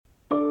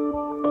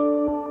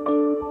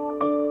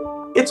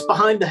It's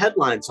Behind the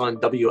Headlines on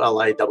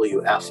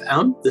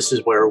WLIW-FM. This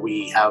is where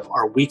we have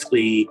our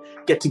weekly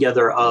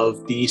get-together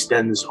of the East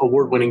End's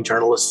award-winning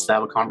journalists to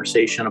have a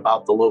conversation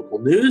about the local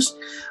news.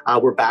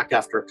 We're back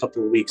after a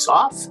couple of weeks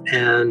off,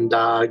 and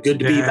good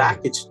to be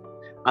back.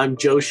 I'm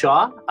Joe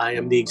Shaw. I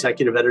am the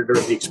executive editor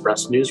of the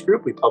Express News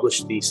Group. We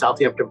publish the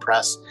Southampton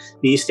Press,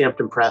 the East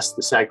Hampton Press,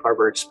 the Sag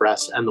Harbor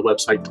Express, and the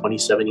website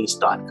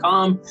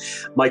 27east.com.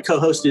 My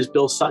co-host is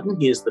Bill Sutton.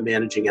 He is the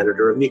managing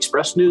editor of the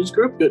Express News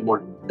Group. Good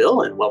morning,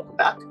 Bill, and welcome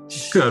back.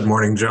 Good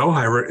morning, Joe.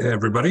 Hi,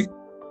 everybody.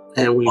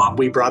 And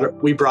we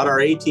brought our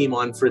A team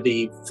on for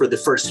the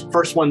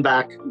first one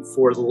back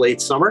for the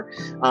late summer.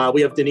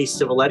 We have Denise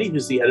Civiletti,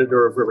 who's the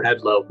editor of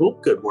Riverhead Local.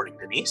 Good morning,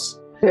 Denise.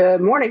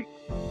 Good morning.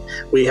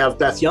 We have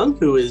Beth Young,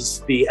 who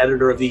is the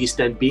editor of the East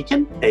End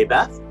Beacon. Hey,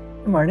 Beth.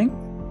 Good morning.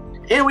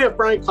 And we have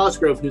Brian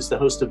Cosgrove, who's the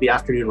host of the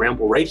Afternoon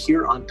Ramble right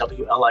here on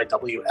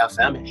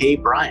WLIW-FM. Hey,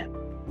 Brian.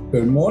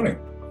 Good morning.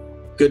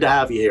 Good to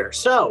have you here.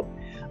 So,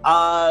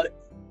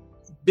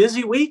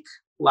 busy week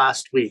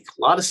last week.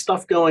 A lot of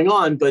stuff going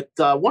on, but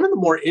one of the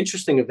more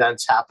interesting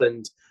events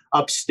happened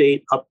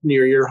upstate, up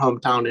near your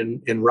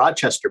hometown in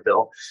Rochester,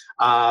 Bill,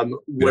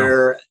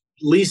 where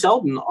Lee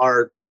Zeldin,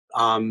 our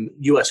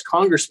U.S.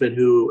 congressman,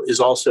 who is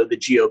also the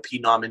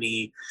GOP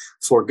nominee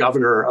for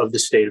governor of the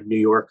state of New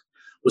York,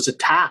 was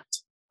attacked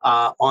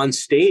on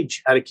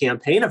stage at a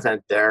campaign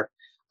event there.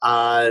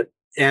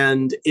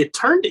 And it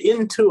turned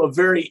into a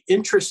very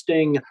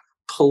interesting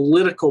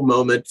political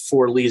moment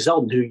for Lee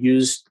Zeldin, who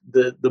used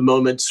the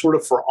moment sort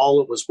of for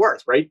all it was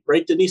worth, right?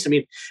 Right, Denise? I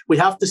mean, we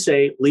have to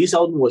say Lee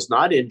Zeldin was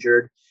not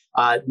injured.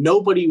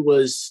 Nobody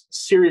was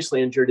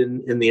seriously injured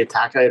in the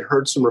attack. I had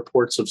heard some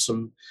reports of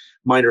some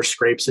minor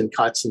scrapes and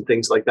cuts and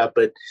things like that.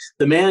 But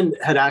the man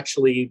had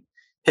actually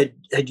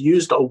had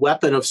used a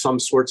weapon of some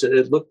sorts.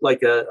 It looked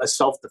like a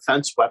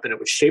self-defense weapon. It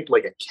was shaped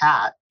like a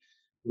cat,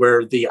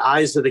 where the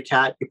eyes of the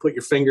cat, you put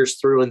your fingers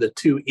through, and the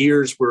two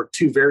ears were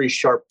two very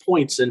sharp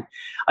points. And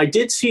I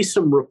did see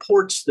some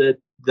reports that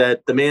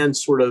the man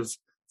sort of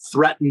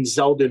threatened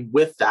Zeldin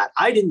with that.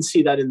 I didn't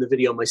see that in the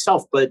video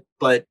myself, but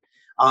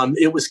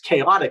it was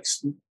chaotic,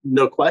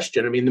 no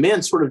question. I mean, the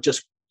man sort of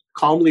just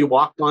calmly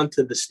walked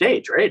onto the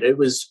stage, right? It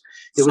was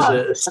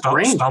a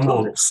strange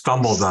stumbled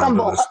onto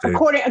the stage.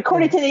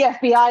 According to the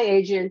FBI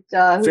agent,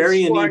 who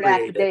very swore an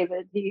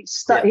affidavit, he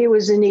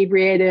was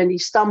inebriated and he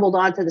stumbled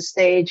onto the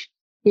stage.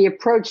 He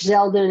approached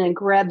Zeldin and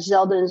grabbed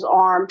Zeldin's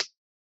arm,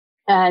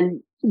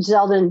 and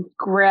Zeldin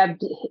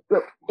grabbed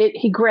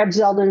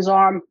Zeldin's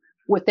arm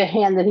with the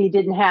hand that he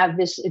didn't have.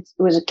 It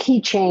was a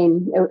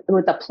keychain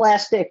with a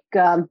plastic.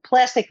 They're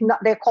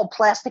called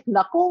plastic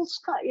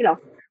knuckles,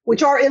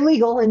 which are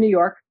illegal in New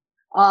York.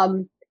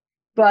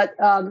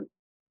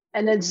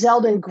 And then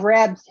Zeldin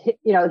grabbed,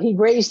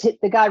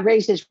 the guy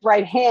raised his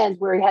right hand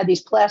where he had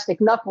these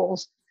plastic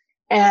knuckles,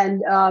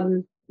 and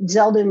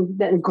Zeldin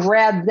then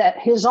grabbed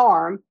his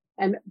arm.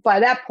 And by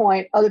that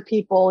point, other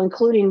people,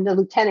 including the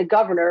lieutenant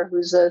governor,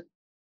 who's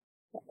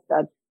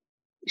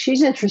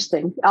she's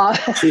interesting.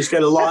 She's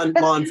got a law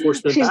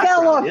enforcement. She's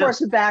got a law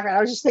enforcement background.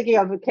 I was just thinking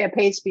of a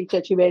campaign speech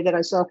that she made that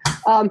I saw.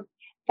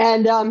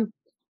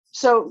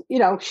 So,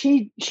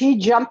 she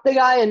jumped the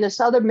guy, and this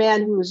other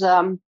man who's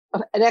an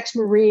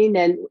ex-Marine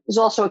and is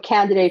also a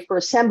candidate for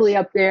assembly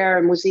up there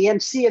and was the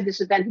MC of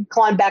this event, he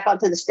climbed back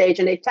onto the stage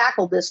and they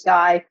tackled this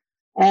guy.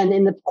 And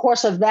in the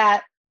course of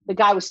that, the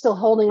guy was still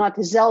holding on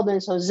to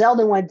Zeldin, so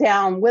Zeldin went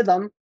down with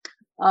him.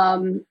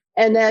 And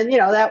then,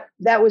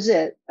 that was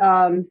it.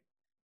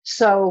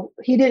 So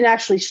he didn't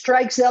actually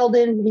strike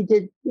Zeldin. He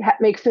did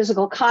make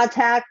physical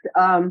contact.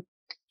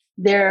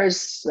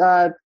 There's,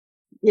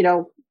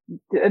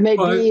 it may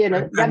be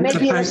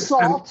an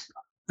assault.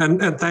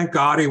 And thank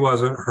God he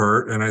wasn't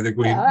hurt. And I think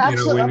we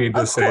need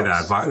to say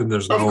that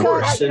there's no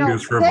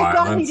excuse for violence.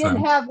 Thank God he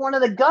didn't have one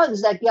of the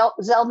guns that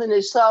Zeldin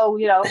is so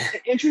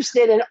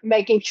interested in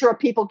making sure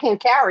people can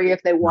carry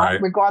if they want,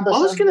 regardless. I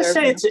was going to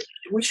say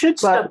we should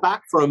step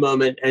back for a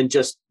moment and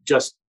just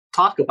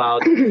talk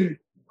about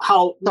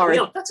how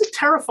that's a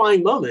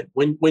terrifying moment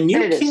when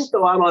you can't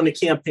go out on a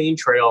campaign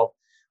trail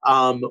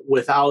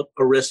without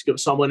a risk of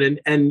someone.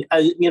 And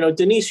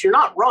Denise, you're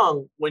not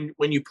wrong when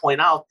you point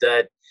out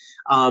that,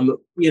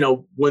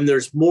 when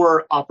there's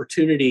more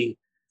opportunity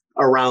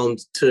around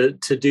to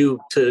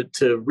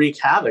wreak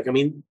havoc. I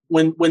mean,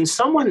 when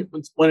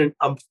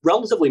a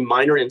relatively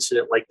minor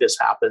incident like this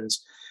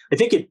happens, I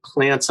think it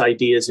plants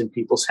ideas in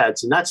people's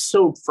heads. And that's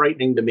so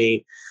frightening to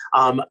me.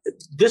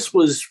 This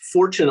was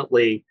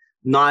fortunately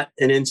not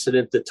an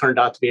incident that turned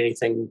out to be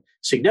anything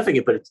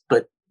significant,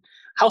 but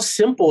how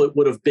simple it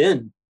would have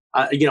been.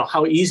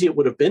 How easy it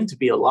would have been to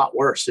be a lot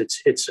worse.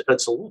 It's a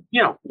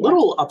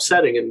little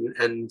upsetting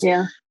and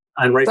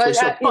rightfully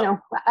so.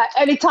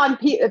 Anytime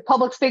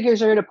public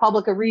figures are in a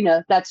public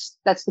arena, that's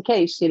the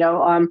case.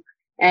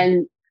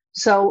 And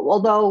so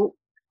although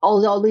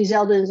Lee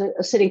Zeldin is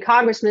a sitting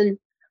congressman,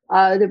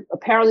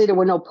 apparently there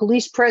were no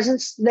police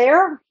presence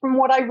there, from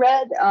what I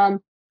read.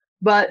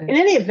 But in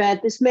any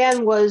event, this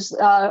man was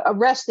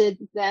arrested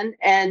then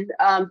and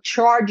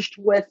charged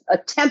with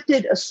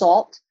attempted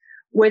assault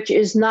which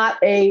is not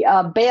a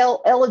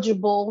bail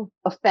eligible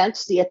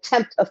offense. The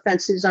attempt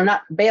offenses are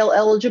not bail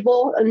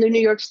eligible in the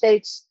New York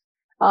State's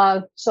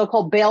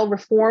so-called bail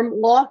reform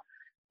law.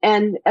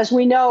 And as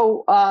we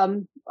know,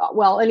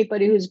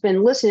 anybody who's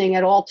been listening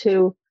at all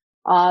to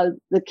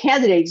the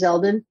candidate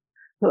Zeldin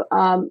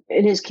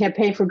in his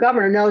campaign for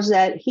governor knows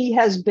that he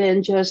has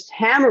been just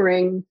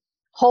hammering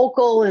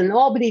Hochul and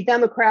Albany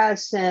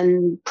Democrats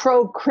and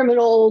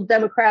pro-criminal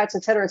Democrats,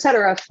 et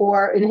cetera,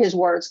 for, in his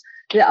words,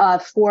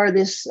 for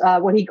this,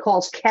 what he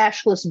calls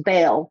cashless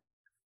bail.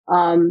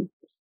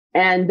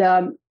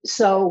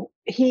 So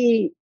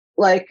he,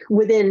 like,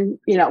 within,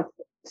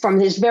 from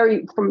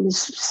his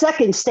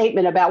second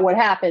statement about what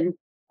happened,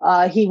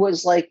 he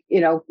was like,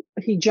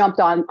 he jumped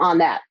on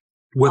that.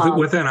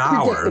 Within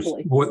hours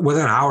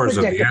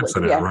of the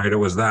incident, right? It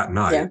was that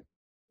night. Yeah.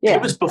 Yeah.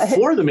 It was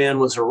before the man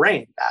was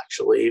arraigned,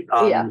 actually.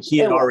 He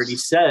had already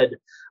said,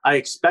 I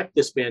expect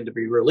this man to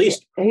be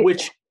released,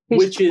 which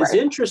is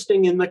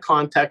interesting in the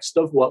context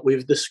of what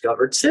we've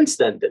discovered since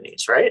then,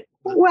 Denise, right?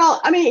 Well,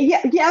 I mean,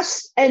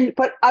 yes.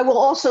 But I will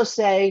also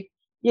say,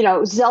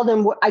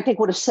 Zeldin, I think,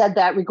 would have said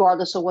that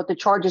regardless of what the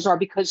charges are,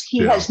 because he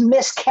has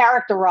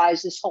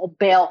mischaracterized this whole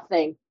bail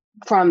thing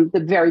from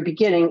the very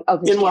beginning of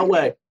his campaign. What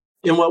way?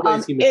 In what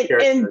ways he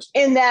mischaracterized?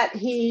 In that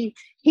he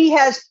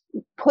has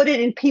put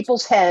it in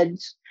people's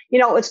heads.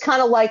 It's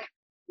kind of like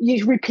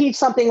you repeat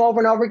something over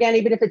and over again,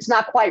 even if it's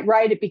not quite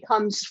right, it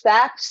becomes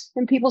facts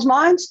in people's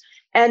minds.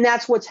 And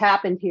that's what's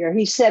happened here.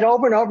 He said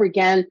over and over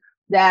again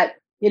that,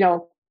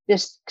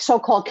 this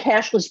so-called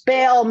cashless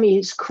bail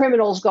means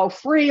criminals go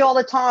free all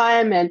the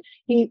time. And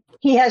he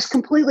has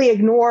completely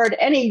ignored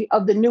any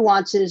of the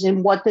nuances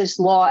in what this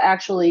law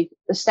actually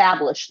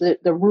established,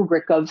 the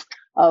rubric of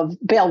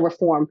bail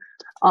reform.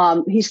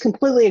 He's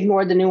completely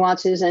ignored the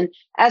nuances. And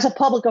as a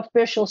public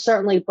official,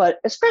 certainly, but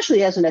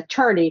especially as an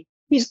attorney,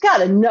 he's got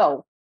to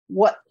know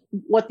what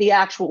the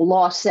actual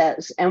law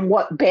says and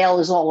what bail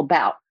is all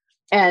about.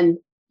 And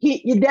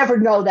you never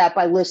know that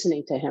by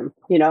listening to him,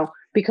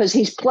 because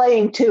he's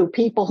playing to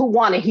people who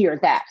want to hear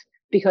that,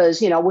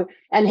 because,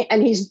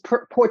 and he's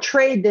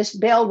portrayed this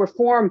bail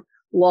reform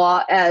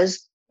law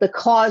as the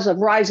cause of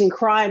rising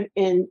crime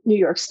in New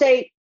York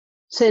State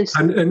since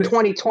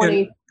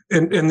 2020.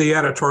 In the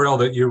editorial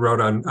that you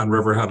wrote on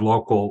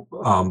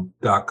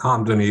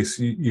riverheadlocal.com, Denise,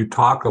 you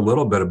talk a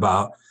little bit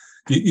about,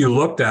 you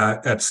looked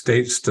at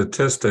state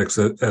statistics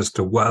as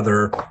to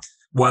whether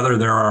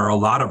there are a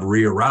lot of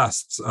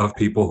rearrests of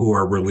people who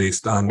are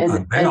released on bail.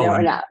 And there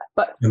are not.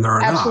 And there are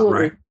not,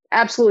 right?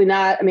 Absolutely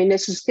not. I mean,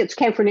 it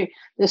came from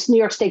this New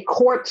York State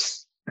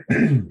courts.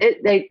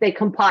 They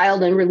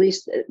compiled and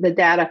released the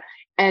data.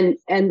 And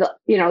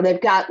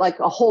they've got like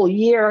a whole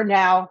year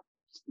now,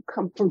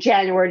 from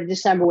January to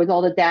December, with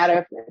all the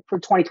data for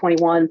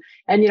 2021.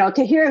 And,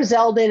 to hear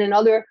Zeldin and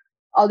other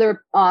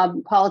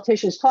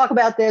politicians talk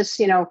about this,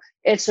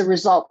 it's a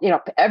result,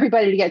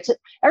 everybody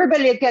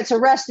that gets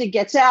arrested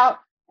gets out,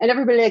 and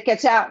everybody that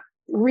gets out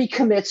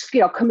recommits,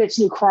 commits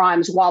new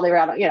crimes while they're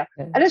out, and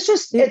it's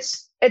just,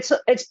 it's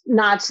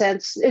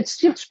nonsense. It's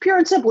just pure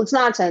and simple. It's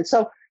nonsense.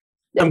 So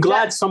I'm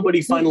glad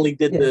somebody finally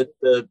did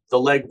the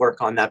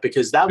legwork on that,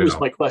 because that was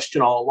my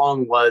question all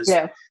along, was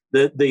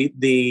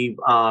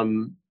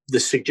the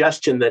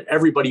suggestion that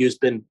everybody who's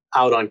been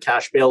out on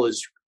cash bail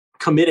is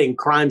committing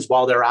crimes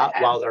while they're out.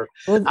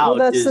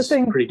 That's is the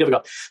thing. Pretty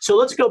difficult. So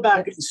let's go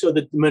back. So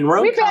the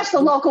Monroe. We've asked the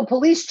local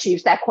police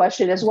chiefs that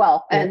question as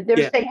well, and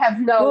they have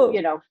no.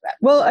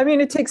 Well, I mean,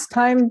 it takes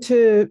time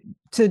to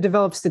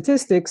develop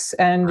statistics,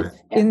 and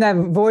in that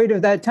void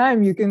of that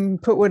time, you can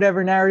put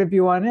whatever narrative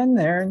you want in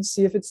there and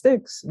see if it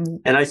sticks.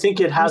 And I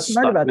think it has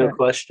stuck, no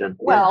question.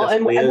 Well,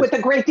 and with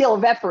a great deal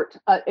of effort,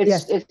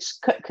 it's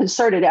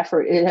concerted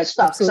effort. It has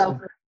stuck. Absolutely.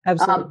 So.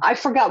 Absolutely. I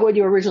forgot what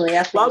you originally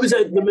asked. Well,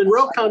 the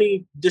Monroe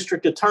County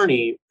District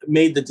Attorney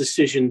made the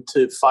decision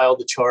to file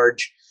the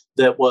charge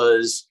that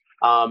was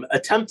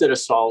attempted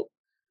assault,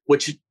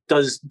 which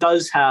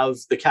does have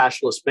the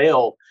cashless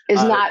bail.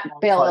 Is not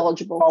bail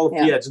eligible.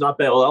 It's not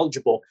bail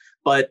eligible.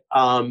 But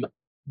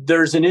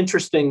there's an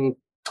interesting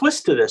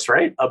twist to this,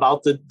 right?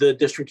 About the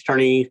district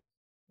attorney,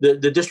 the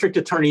district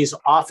attorney's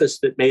office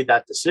that made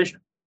that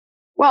decision.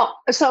 Well,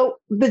 so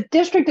the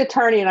district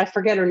attorney, and I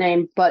forget her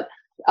name, but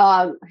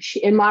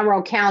she, in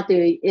Monroe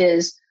County,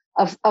 is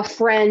a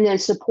friend and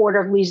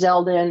supporter of Lee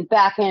Zeldin.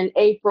 Back in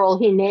April,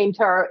 he named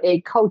her a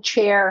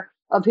co-chair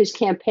of his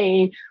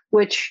campaign,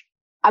 which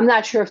I'm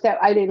not sure if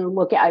that, I didn't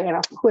look at,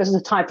 who has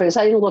the time for this?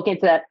 I didn't look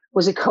into that.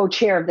 Was it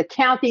co-chair of the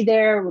county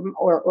there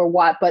or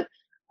what? But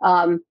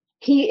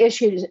he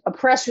issued a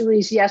press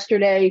release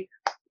yesterday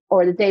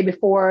or the day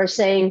before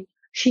saying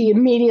she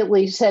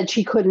immediately said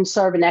she couldn't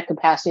serve in that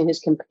capacity in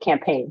his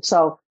campaign.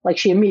 So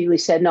she immediately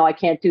said, no, I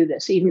can't do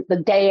this. Even the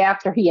day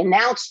after he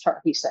announced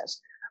her, he says.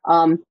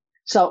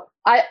 So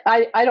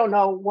I don't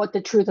know what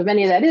the truth of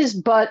any of that is,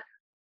 but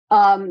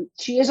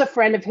she is a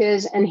friend of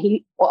his, and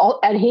he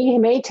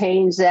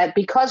maintains that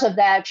because of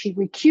that, she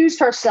recused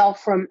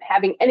herself from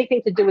having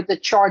anything to do with the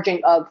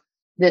charging of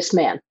this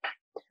man.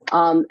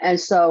 And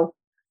so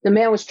the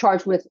man was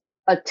charged with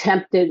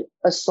attempted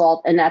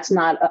assault, and that's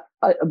not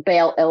a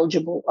bail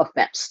eligible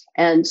offense.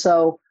 And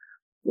so,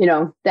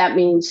 that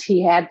means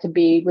he had to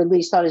be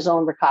released on his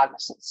own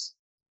recognizance.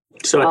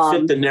 So it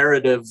fit the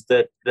narrative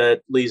that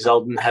Lee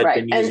Zeldin had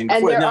been using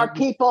before. And there are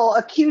people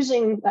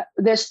accusing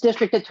this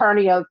district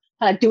attorney of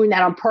kind of doing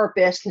that on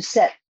purpose to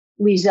set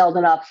Lee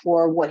Zeldin up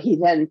for what he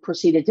then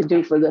proceeded to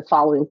do for the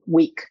following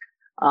week.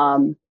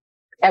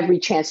 Every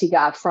chance he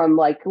got, from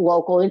like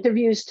local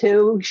interviews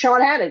to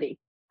Sean Hannity,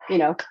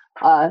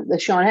 the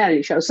Sean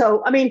Hannity show.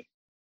 So, I mean,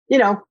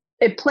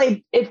 it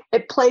played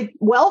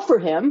well for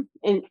him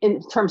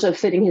in terms of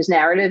fitting his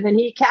narrative, and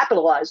he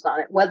capitalized on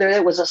it. Whether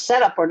it was a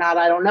setup or not,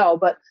 I don't know.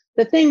 But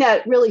the thing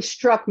that really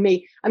struck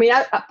me, I mean,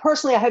 I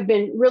personally, I have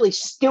been really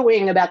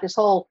stewing about this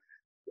whole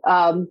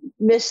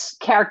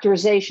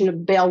mischaracterization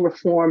of bail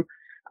reform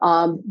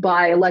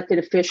by elected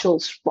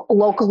officials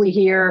locally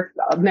here,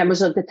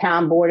 members of the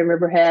town board in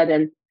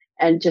Riverhead,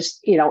 and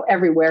just,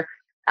 everywhere.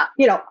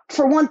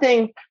 For one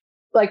thing,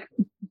 like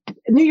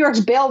New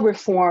York's bail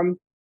reform,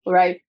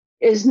 right,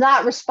 is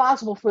not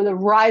responsible for the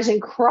rise in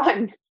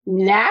crime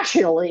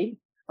nationally,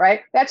 right?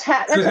 That's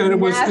a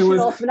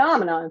national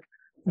phenomenon.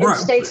 In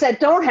states that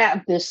don't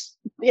have this,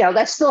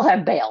 that still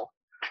have bail.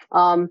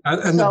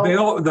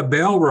 The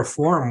bail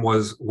reform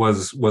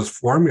was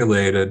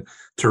formulated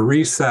to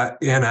reset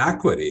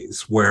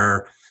inequities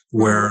where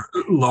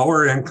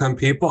lower income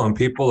people and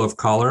people of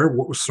color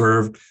were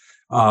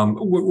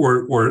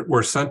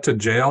sent to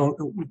jail,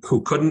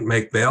 who couldn't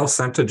make bail,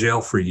 sent to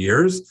jail for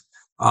years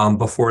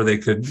before they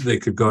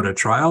could go to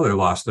trial. They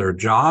lost their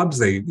jobs.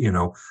 They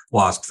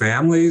lost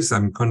families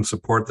and couldn't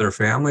support their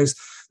families.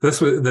 This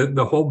was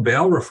the whole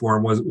bail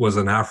reform was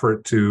an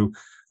effort to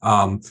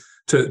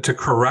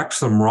correct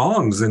some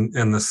wrongs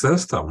in the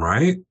system,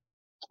 right?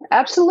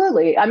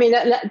 Absolutely. I mean,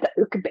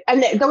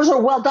 and those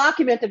are well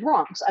documented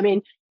wrongs. I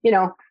mean, there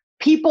are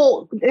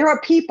people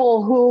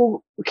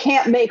who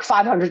can't make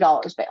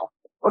 $500 bail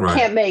or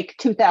can't make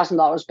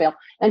 $2,000 bail.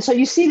 And so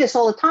you see this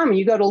all the time when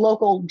you go to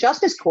local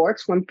justice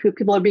courts, when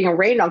people are being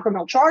arraigned on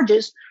criminal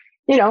charges,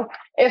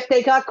 if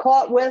they got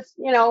caught with,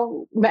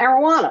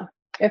 marijuana,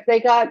 if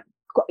they got,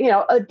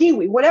 a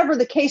DWI, whatever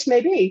the case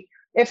may be,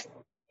 if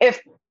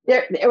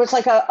it was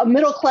like a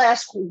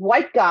middle-class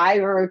white guy,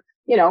 or,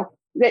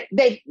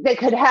 they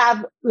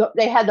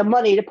had the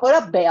money to put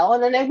up bail,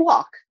 and then they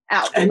walk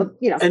out,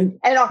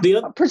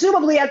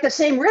 presumably at the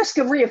same risk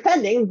of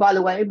reoffending, by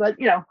the way, but,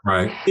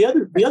 Right.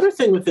 The other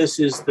thing with this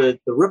is the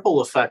ripple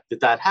effect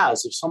that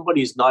has. If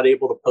somebody's not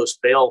able to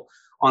post bail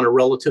on a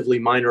relatively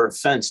minor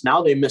offense,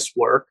 now they miss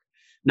work.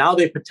 Now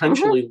they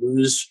potentially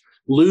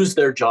lose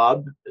their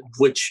job,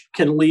 which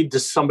can lead to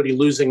somebody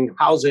losing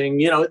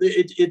housing.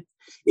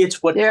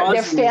 It's what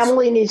their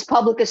family needs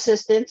public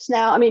assistance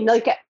now. I mean,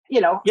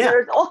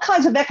 there's all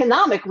kinds of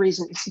economic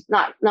reasons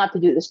not to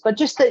do this, but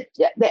just the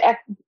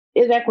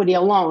inequity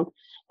alone.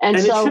 And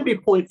so it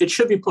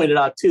should be pointed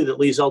out too that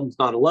Lee Zeldin's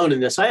not alone in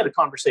this. I had a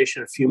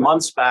conversation a few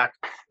months back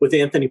with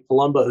Anthony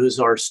Palumbo, who's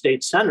our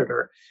state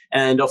senator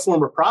and a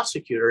former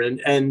prosecutor,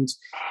 and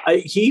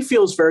he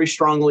feels very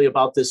strongly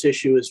about this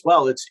issue as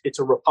well. It's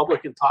a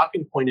Republican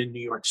talking point in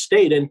New York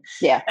State, and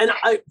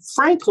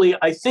frankly,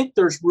 I think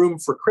there's room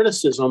for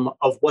criticism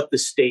of what the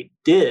state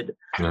did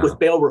with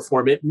bail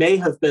reform. It may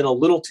have been a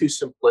little too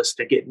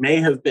simplistic. It may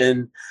have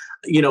been,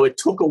 it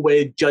took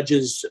away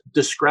judges'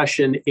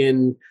 discretion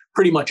in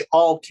pretty much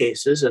all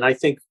cases. And I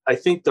think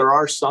there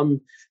are some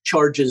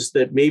charges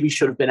that maybe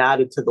should have been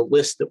added to the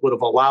list that would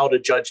have allowed a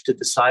judge to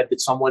decide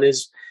that someone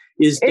is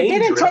dangerous. It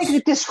didn't take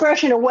the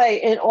discretion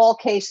away in all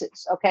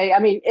cases. Okay. I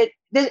mean,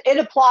 it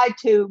applied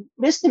to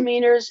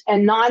misdemeanors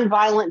and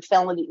nonviolent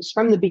felonies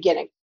from the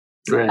beginning.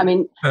 Right. I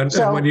mean,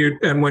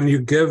 and when you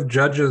give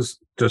judges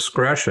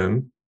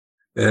discretion,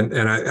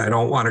 and I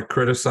don't want to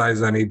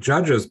criticize any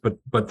judges,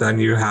 but then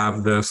you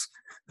have this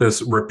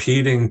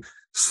repeating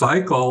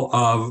cycle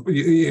of,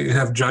 you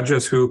have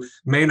judges who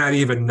may not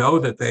even know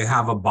that they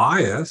have a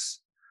bias,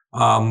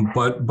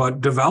 but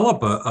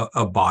develop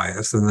a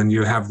bias, and then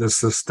you have this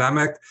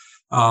systemic,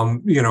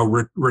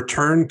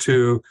 return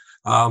to,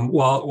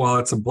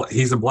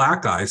 he's a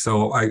black guy,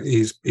 so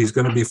he's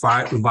going to be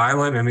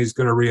violent and he's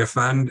going to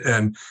reoffend,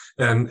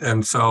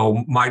 and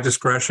so my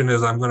discretion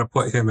is I'm going to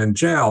put him in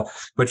jail.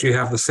 But you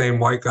have the same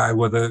white guy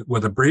with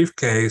a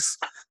briefcase,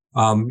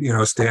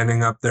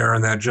 standing up there,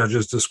 and that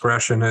judge's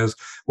discretion is,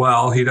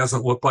 well, he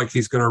doesn't look like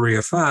he's going to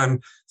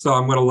reoffend, so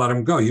I'm going to let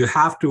him go. You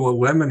have to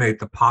eliminate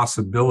the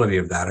possibility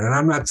of that. And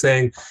I'm not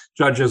saying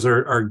judges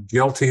are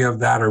guilty of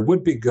that or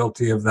would be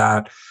guilty of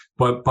that,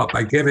 but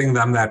by giving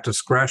them that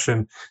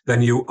discretion,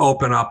 then you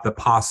open up the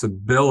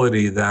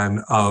possibility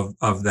then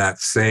of that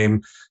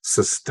same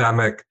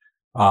systemic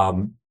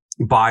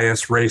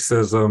bias,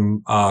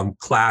 racism,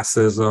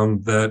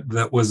 classism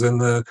that was in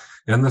the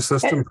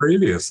system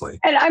previously.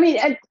 And I mean,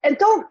 and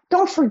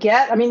don't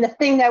forget, I mean, the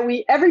thing that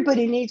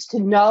everybody needs to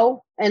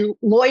know, and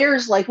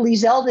lawyers like Lee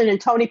Zeldin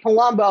and Tony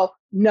Palumbo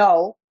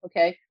know,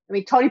 okay? I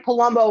mean, Tony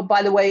Palumbo,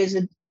 by the way, is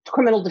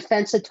criminal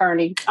defense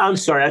attorney. I'm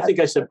sorry. I think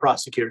I said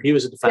prosecutor. He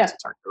was a defense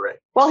attorney, right?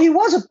 Well,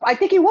 I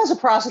think he was a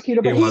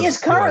prosecutor, but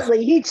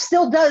he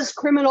still does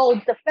criminal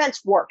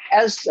defense work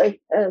as a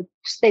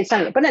state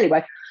senator. But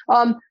anyway,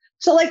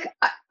 so like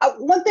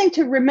one thing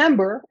to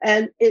remember,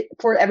 and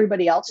for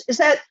everybody else, is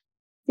that,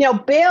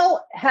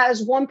 bail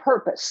has one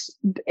purpose.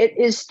 It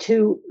is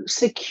to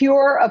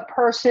secure a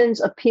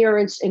person's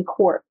appearance in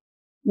court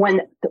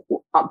when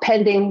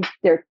pending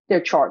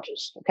their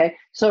charges. Okay.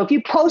 So if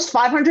you post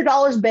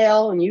 $500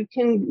 bail and you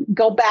can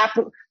go back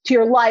to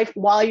your life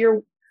while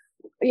you're,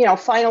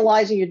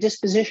 finalizing your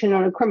disposition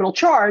on a criminal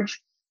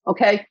charge.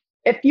 Okay.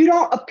 If you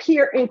don't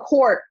appear in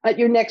court at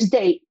your next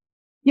date,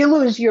 you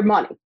lose your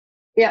money.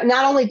 Yeah.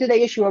 Not only do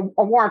they issue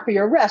a warrant for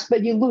your arrest,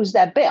 but you lose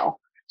that bail.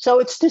 So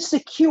it's to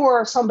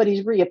secure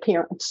somebody's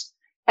reappearance,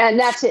 and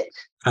that's it.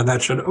 And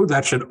that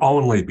should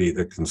only be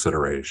the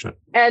consideration.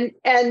 And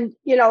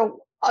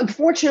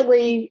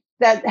unfortunately,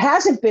 that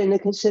hasn't been the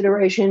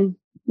consideration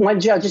when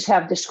judges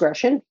have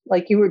discretion,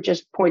 like you were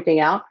just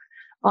pointing out.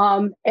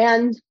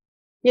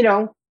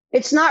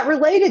 It's not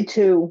related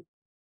to,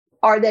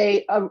 are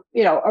they a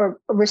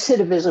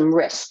recidivism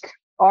risk?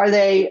 Are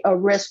they a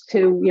risk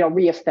to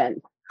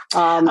reoffend?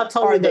 I'll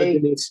tell you that,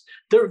 Denise,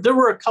 there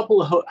were a couple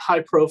of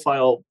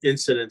high-profile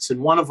incidents, and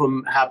one of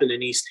them happened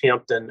in East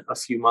Hampton a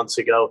few months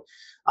ago,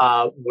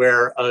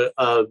 where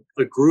a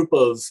group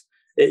of,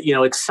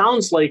 it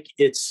sounds like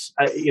it's,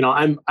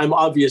 I'm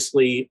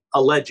obviously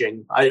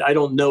alleging, I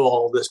don't know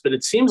all this, but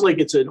it seems like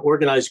it's an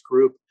organized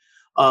group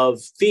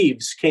of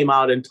thieves came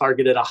out and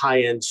targeted a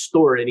high-end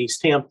store in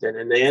East Hampton,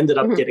 and they ended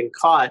up getting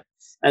caught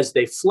as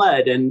they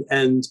fled,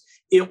 and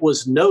it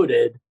was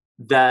noted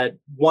that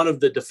one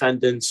of the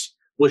defendants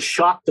was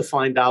shocked to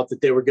find out that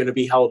they were going to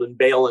be held in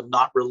bail and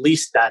not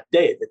released that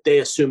day, that they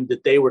assumed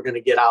that they were going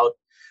to get out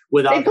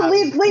without. They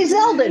believed Lee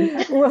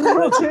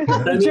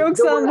Zeldin. Jokes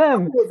on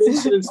them. A couple of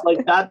incidents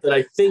like that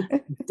I think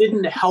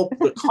didn't help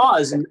the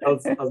cause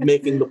of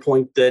making the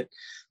point that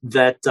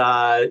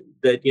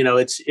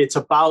it's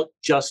about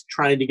just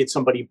trying to get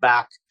somebody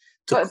back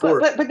to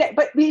court.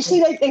 But you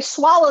see, they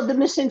swallowed the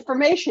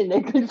misinformation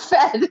they've been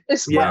fed.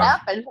 Is what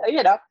happened.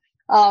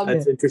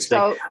 That's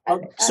interesting.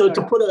 So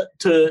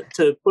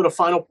to put a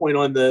final point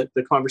on the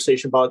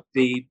conversation about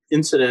the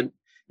incident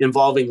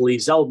involving Lee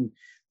Zeldin,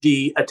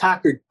 the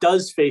attacker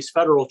does face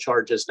federal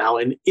charges now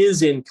and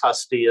is in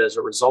custody as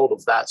a result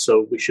of that.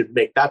 So we should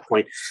make that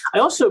point. I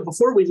also,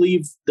 before we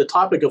leave the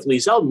topic of Lee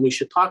Zeldin, we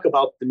should talk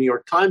about the New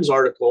York Times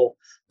article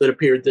that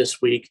appeared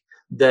this week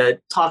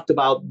that talked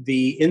about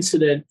the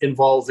incident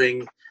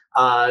involving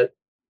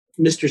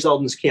Mr.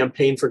 Zeldin's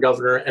campaign for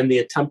governor and the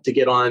attempt to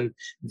get on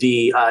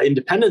the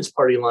Independence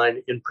Party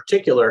line in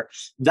particular.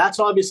 That's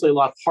obviously a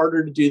lot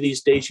harder to do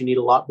these days. You need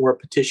a lot more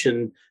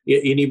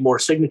you need more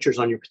signatures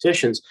on your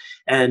petitions.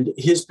 And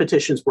his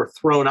petitions were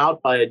thrown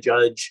out by a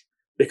judge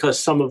because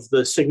some of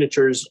the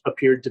signatures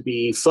appeared to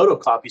be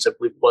photocopies, I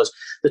believe it was.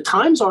 The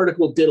Times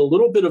article did a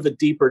little bit of a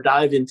deeper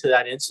dive into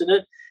that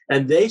incident,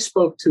 and they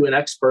spoke to an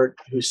expert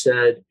who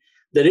said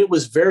that it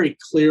was very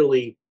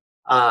clearly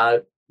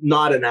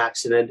not an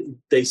accident.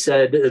 They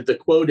said, the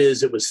quote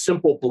is, it was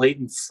simple,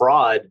 blatant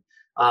fraud,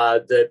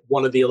 that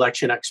one of the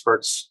election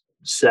experts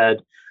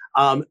said.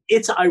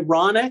 It's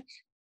ironic,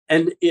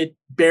 and it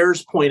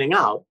bears pointing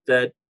out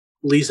that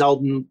Lee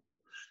Zeldin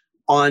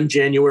on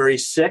January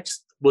 6th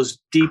was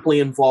deeply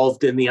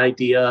involved in the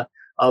idea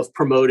of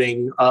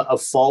promoting a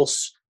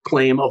false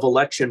claim of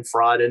election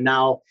fraud. And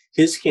now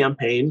his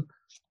campaign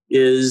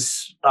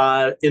is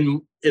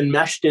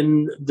enmeshed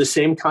in the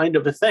same kind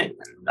of a thing.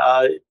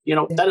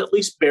 That at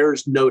least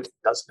bears note,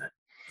 doesn't it?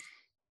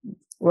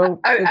 Well,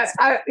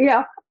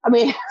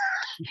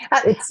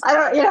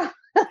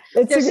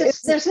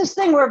 there's this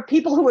thing where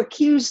people who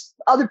accuse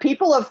other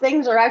people of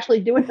things are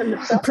actually doing them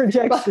themselves.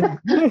 Projection.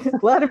 A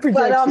lot of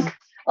projection.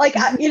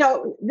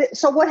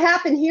 So what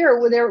happened here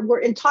were there were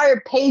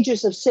entire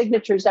pages of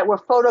signatures that were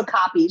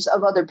photocopies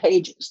of other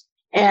pages.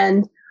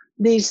 And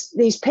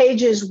these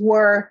pages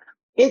were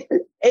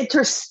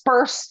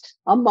interspersed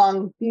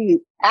among the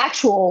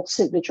actual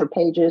signature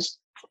pages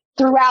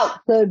throughout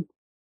the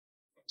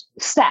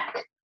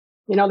stack.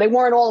 They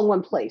weren't all in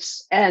one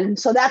place. And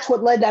so that's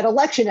what led that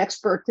election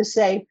expert to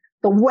say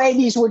the way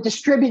these were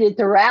distributed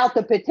throughout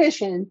the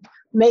petition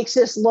makes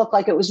this look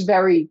like it was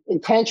very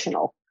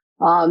intentional.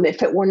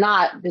 If it were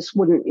not, this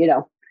wouldn't,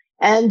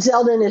 And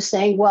Zeldin is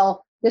saying,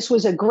 well, this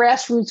was a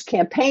grassroots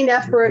campaign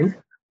effort. Mm-hmm.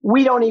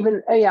 We don't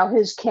even,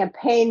 his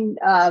campaign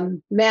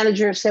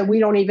manager said we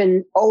don't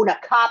even own a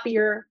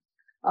copier.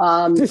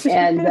 We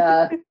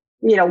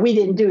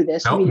didn't do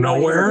this. No,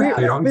 nowhere.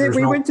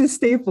 We went to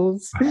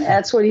Staples.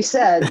 That's what he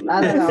said.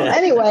 I don't know.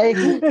 Anyway.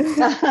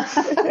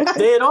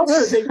 They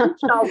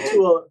reached out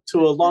to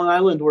a Long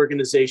Island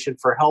organization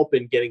for help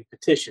in getting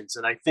petitions.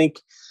 And I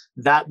think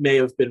that may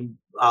have been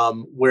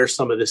where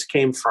some of this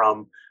came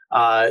from.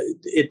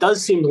 It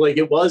does seem like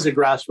it was a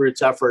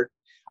grassroots effort,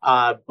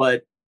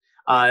 but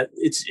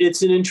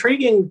it's an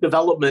intriguing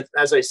development,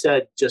 as I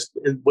said, just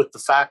with the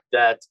fact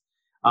that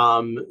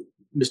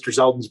Mr.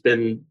 Zeldin's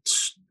been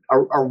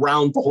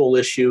around the whole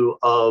issue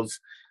of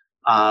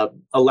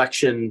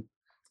election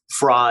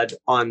fraud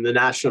on the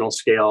national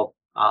scale.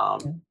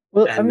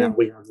 Well, and now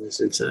we have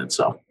this incident.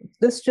 So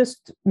this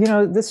just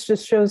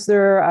shows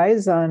there are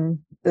eyes on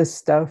this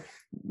stuff.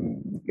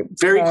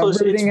 Very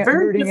close.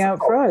 Rooting out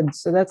fraud.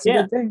 So that's a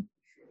good thing.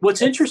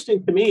 What's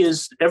interesting to me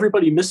is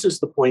everybody misses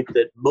the point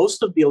that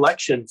most of the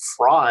election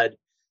fraud,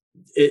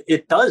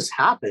 it does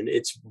happen.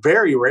 It's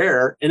very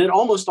rare, and it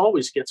almost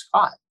always gets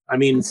caught. I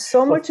mean,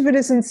 so much of it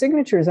is in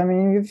signatures. I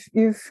mean,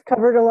 you've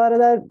covered a lot of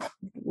that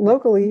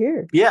locally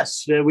here.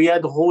 Yes, we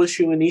had the whole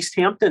issue in East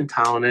Hampton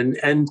town,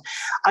 and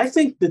I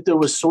think that there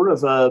was sort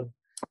of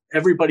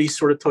everybody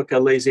sort of took a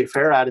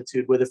laissez-faire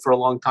attitude with it for a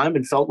long time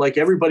and felt like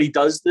everybody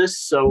does this,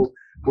 so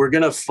we're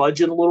going to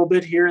fudge it a little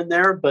bit here and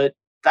there. But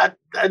that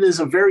is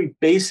a very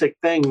basic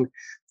thing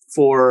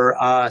for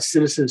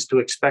citizens to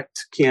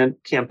expect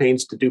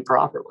campaigns to do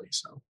properly.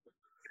 So.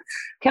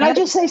 Can I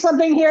just say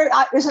something here?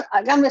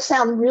 I'm going to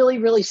sound really,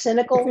 really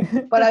cynical,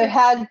 but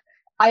I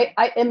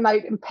in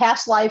my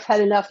past life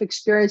had enough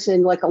experience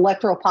in like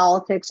electoral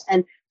politics,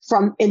 and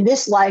in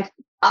this life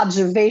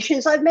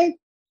observations I've made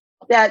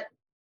that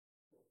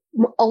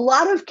a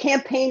lot of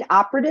campaign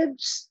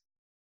operatives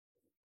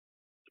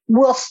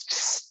will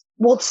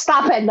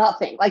stop at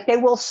nothing. Like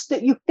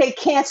they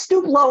can't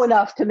stoop low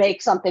enough to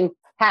make something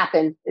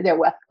happen.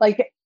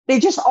 Like they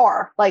just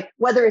are, like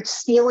whether it's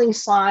stealing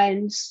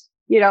signs,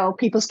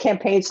 people's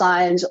campaign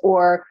signs,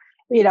 or,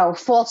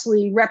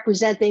 falsely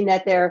representing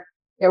that they're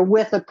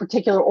with a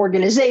particular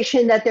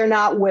organization that they're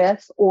not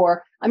with,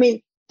 or, I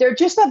mean, they're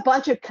just a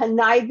bunch of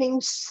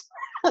conniving,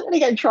 I'm going to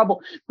get in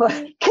trouble,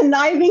 but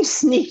conniving,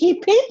 sneaky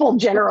people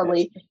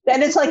generally.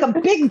 Then it's like a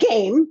big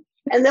game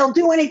and they'll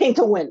do anything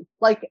to win.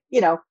 Like,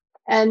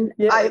 and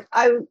yeah.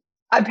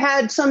 I've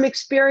had some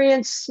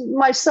experience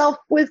myself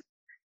with,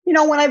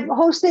 when I've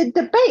hosted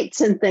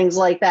debates and things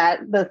like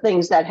that, the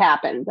things that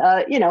happened,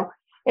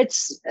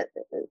 it's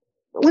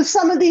with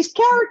some of these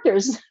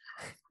characters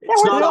that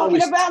we're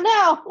talking about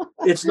now.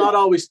 It's not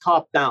always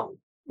top down,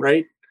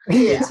 right?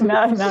 Yeah,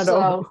 not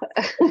so,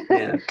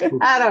 yeah.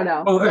 I don't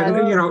know. Well,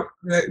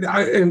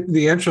 and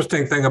the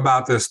interesting thing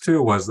about this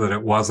too was that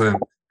it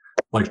wasn't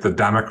like the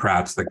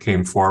Democrats that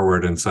came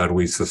forward and said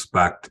we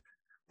suspect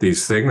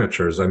these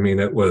signatures. I mean,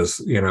 it was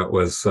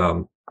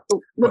the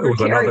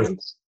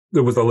Libertarians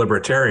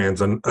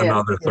and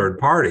another third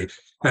party.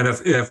 And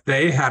if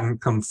they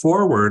hadn't come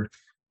forward,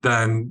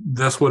 then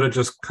this would have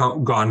just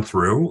gone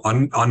through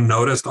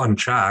unnoticed,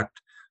 unchecked,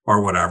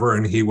 or whatever,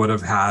 and he would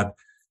have had,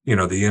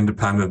 the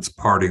Independence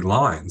Party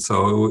line.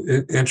 So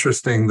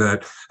interesting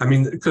that, I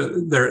mean,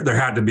 because there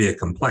had to be a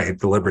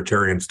complaint. The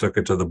Libertarians took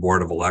it to the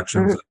Board of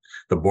Elections. Mm-hmm.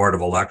 The Board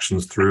of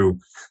Elections threw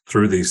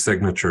these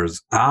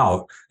signatures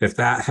out. If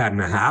that hadn't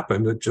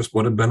happened, it just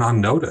would have been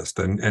unnoticed,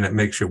 and it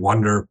makes you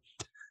wonder.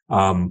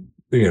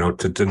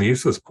 To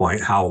Denise's point,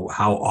 how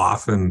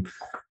often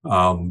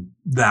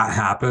that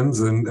happens,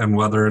 and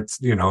whether it's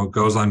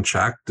goes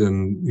unchecked,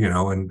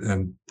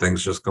 and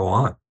things just go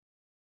on.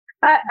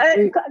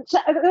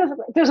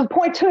 There's a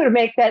point too to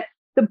make that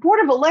the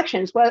Board of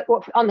Elections,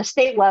 on the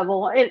state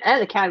level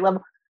and the county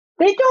level,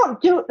 they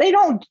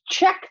don't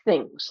check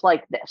things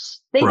like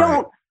this. They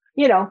don't.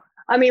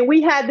 I mean,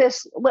 we had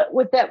this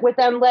with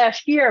them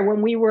last year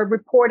when we were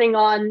reporting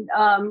on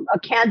a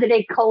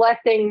candidate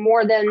collecting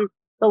more than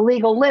the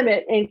legal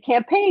limit in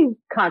campaign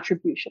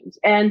contributions.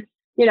 And,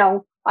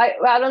 I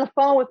got on the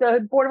phone with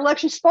the Board of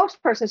Elections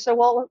spokesperson. So,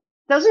 well,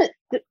 doesn't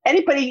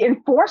anybody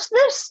enforce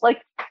this?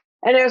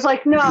 And it was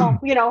like, no,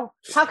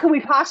 how can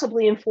we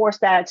possibly enforce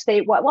that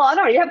statewide? Well, I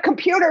don't know. You have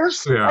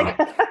computers, yeah.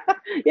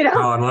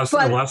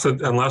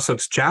 Unless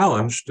it's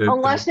challenged,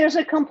 unless there's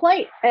a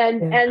complaint.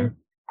 And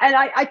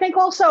I think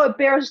also it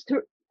bears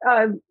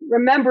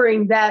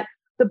remembering that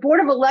the Board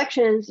of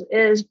Elections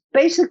is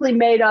basically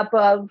made up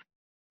of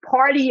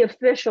party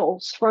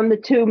officials from the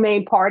two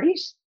main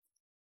parties.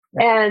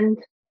 And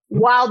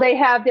while they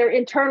have their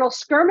internal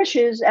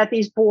skirmishes at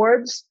these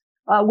boards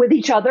with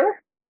each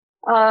other,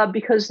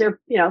 because they're,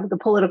 the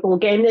political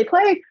game they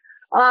play,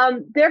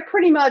 they're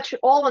pretty much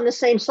all on the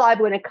same side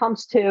when it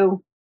comes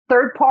to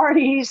third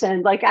parties.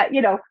 And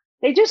they're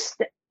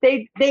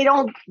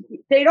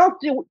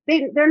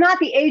not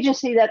the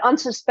agency that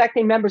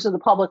unsuspecting members of the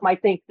public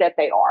might think that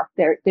they are.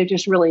 They're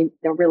really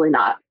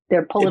not.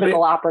 They're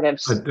political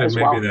operatives as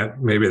well.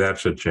 Maybe that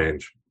should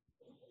change.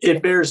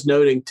 It bears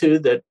noting, too,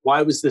 that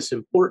why was this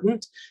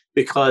important?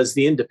 Because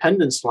the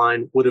independence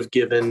line would have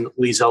given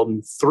Lee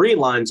Zeldin 3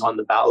 lines on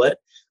the ballot.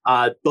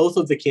 Both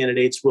of the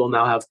candidates will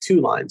now have 2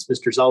 lines.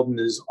 Mr. Zeldin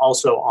is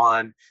also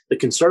on the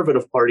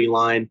Conservative Party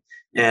line,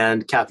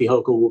 and Kathy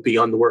Hochul will be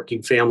on the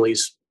Working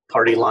Families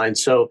Party line.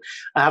 So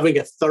having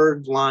a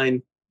third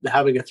line,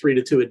 having a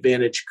 3-2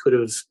 advantage could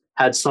have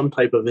had some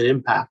type of an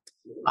impact.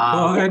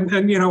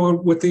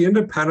 With the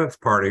Independence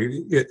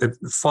Party,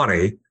 it's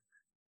funny,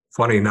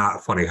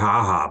 not funny,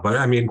 haha. But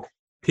I mean,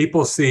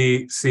 people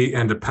see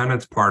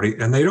Independence Party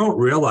and they don't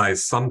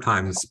realize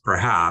sometimes,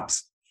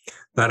 perhaps,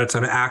 that it's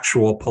an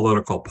actual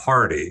political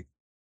party.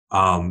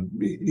 And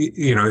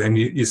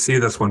you see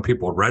this when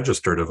people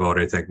register to vote,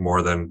 I think,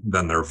 more than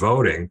they're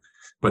voting.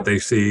 but they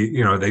see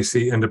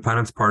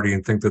Independence Party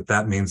and think that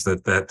that means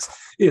that that's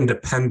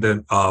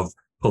independent of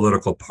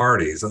political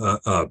parties.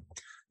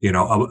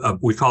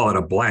 We call it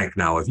a blank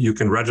now. If you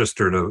can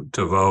register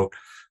to vote,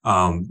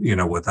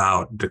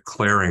 without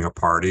declaring a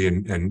party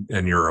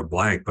and you're a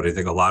blank. But I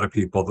think a lot of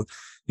people,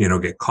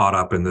 get caught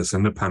up in this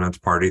Independence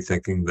Party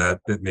thinking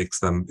that it makes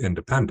them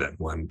independent.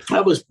 When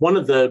that was one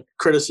of the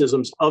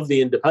criticisms of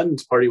the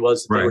Independence Party,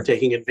 was that they were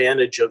taking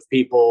advantage of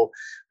people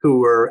who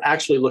were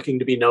actually looking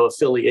to be no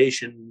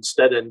affiliation,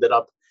 instead ended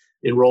up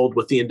enrolled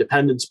with the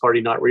Independence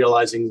Party, not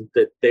realizing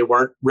that they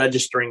weren't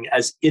registering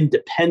as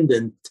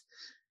independent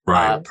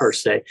per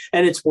se.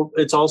 And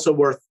it's also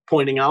worth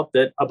pointing out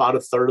that about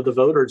a third of the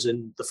voters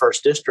in the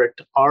 1st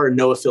District are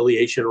no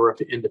affiliation or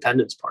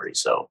Independence Party.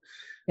 So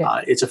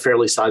it's a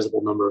fairly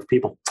sizable number of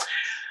people.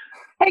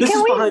 Hey,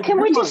 can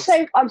we just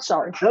say, I'm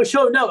sorry. No,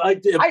 sure. No,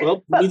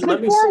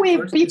 before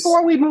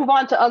we move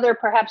on to other,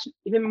 perhaps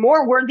even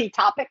more worthy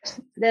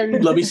topics,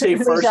 then let me say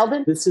first,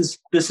 this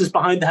is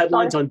Behind the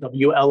Headlines on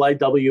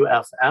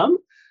WLIW-FM.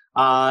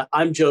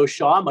 I'm Joe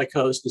Shaw. My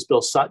co-host is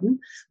Bill Sutton.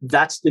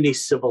 That's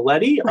Denise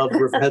Civiletti of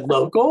Riverhead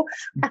Local.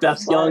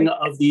 Beth Young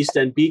of the East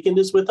End Beacon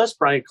is with us.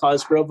 Brian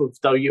Cosgrove of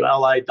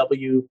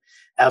WLIW-FM.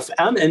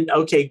 And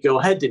okay, go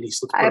ahead,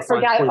 Denise. I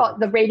forgot about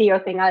the radio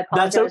thing. I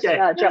apologize. That's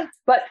okay. Joe.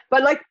 But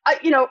like,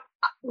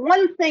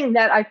 one thing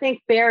that I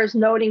think bears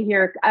noting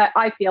here,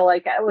 I feel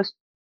like I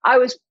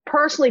was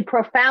personally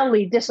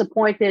profoundly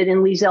disappointed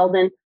in Lee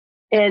Zeldin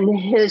in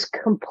his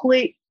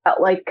complete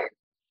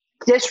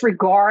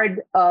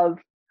disregard of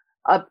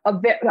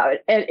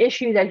an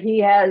issue that he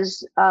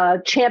has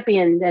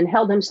championed and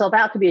held himself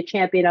out to be a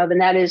champion of,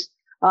 and that is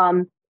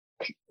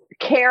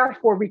care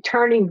for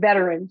returning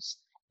veterans.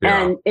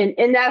 Yeah. And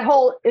in that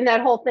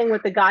whole thing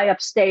with the guy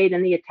upstate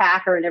and the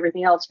attacker and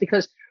everything else,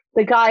 because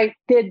the guy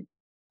did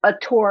a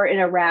tour in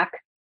Iraq,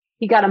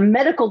 he got a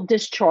medical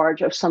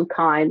discharge of some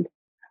kind.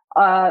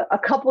 A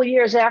couple of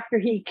years after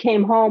he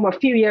came home, a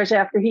few years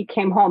after he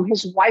came home,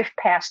 his wife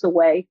passed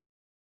away,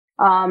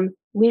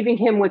 leaving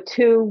him with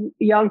 2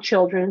 young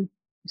children,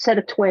 a set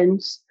of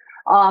twins.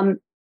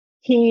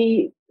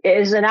 He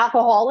is an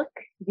alcoholic.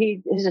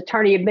 His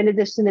attorney admitted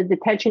this in a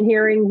detention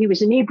hearing. He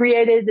was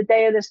inebriated the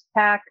day of this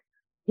attack.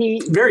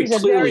 Very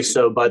clearly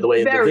so, by the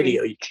way, in the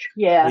video.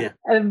 Yeah,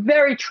 a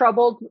very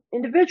troubled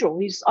individual.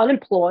 He's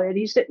unemployed.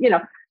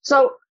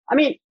 So, I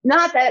mean,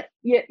 not that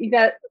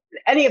that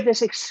any of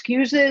this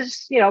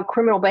excuses,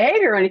 criminal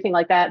behavior or anything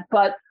like that,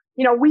 but,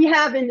 we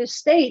have in this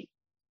state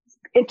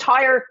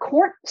entire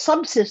court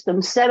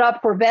subsystems set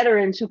up for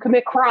veterans who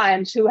commit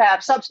crimes, who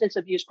have substance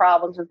abuse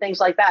problems and things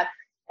like that.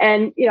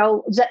 And,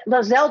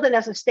 Zeldin,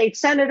 as a state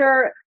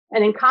senator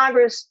and in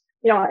Congress,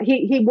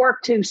 he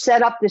worked to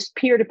set up this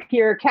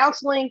peer-to-peer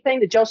counseling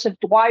thing, the Joseph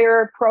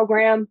Dwyer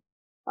program,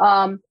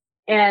 and,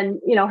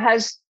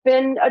 has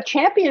been a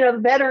champion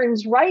of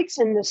veterans' rights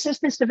and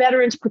assistance to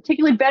veterans,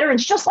 particularly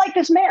veterans just like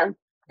this man.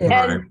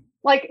 And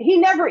he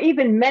never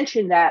even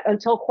mentioned that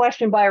until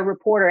questioned by a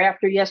reporter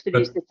after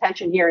yesterday's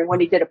detention hearing when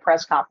he did a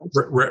press conference.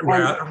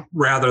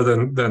 Rather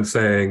than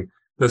saying,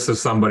 this is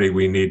somebody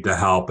we need to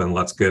help and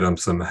let's get him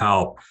some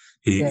help,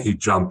 he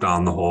jumped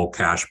on the whole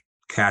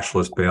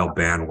cashless bail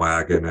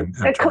bandwagon and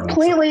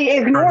completely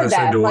ignored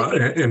that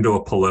into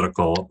a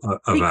political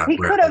event. He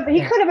could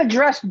have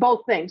addressed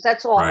both things.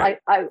 That's all I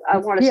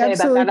want to say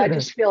about that. I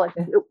just feel like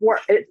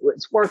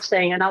it's worth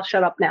saying, and I'll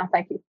shut up now.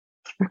 Thank you.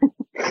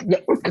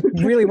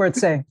 Really worth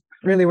saying.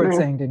 Really worth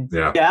saying, Denise.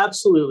 Yeah,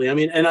 absolutely. I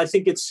mean, and I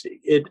think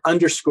it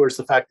underscores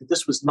the fact that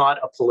this was not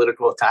a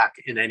political attack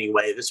in any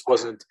way. This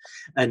wasn't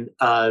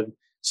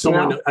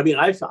someone. No. I mean,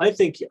 I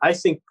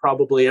think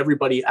probably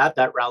everybody at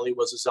that rally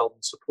was a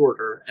Zeldin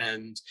supporter,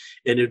 and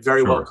it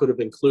very well could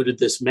have included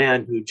this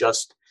man who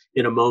just,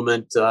 in a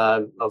moment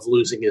of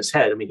losing his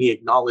head. I mean, he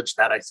acknowledged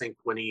that. I think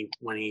when he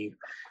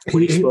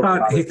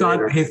thought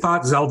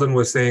Zeldin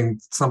was saying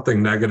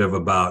something negative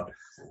about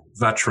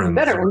veterans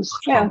or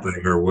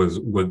something, or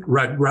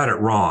read it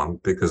wrong,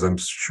 because I'm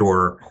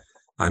sure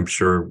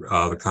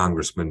the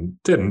congressman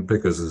didn't,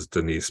 because as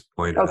Denise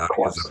pointed out,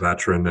 he's a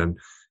veteran and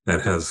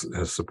has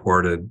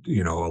supported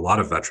a lot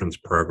of veterans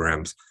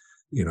programs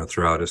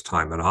throughout his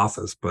time in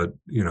office. But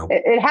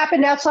it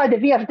happened outside the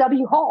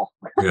VFW hall.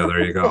 Yeah,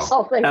 there you go.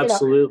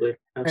 Absolutely.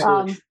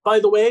 By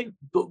the way,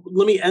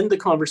 let me end the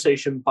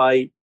conversation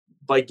by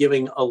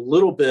giving a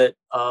little bit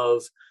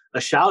of a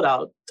shout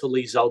out to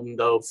Lee Zeldin,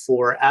 though,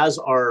 for, as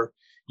our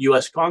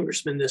U.S.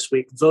 congressman this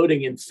week,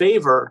 voting in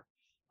favor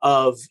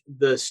of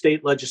the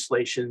state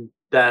legislation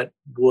that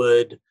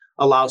would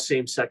allow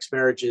same-sex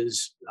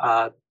marriages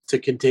to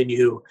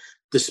continue,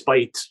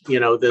 despite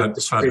the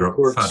Supreme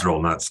Court,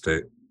 federal, not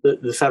state,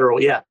 the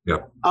federal, yeah.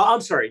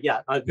 I'm sorry,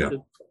 yeah.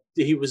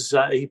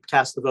 He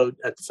cast the vote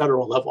at the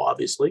federal level,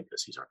 obviously,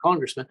 because he's our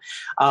congressman,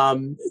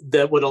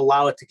 that would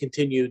allow it to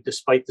continue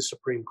despite the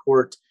Supreme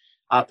Court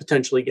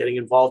potentially getting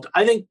involved.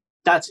 I think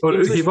that's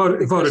he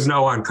voted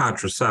no on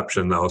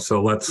contraception, though.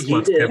 So let's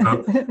give him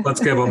a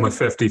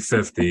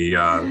 50-50,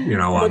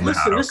 on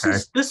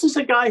that. This is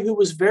a guy who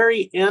was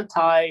very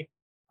anti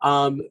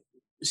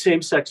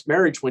same-sex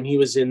marriage when he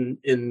was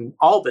in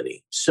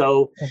Albany.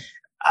 So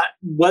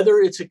whether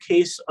it's a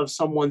case of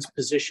someone's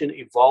position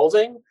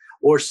evolving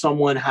or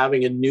someone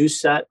having a new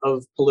set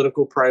of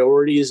political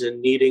priorities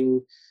and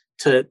needing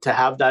to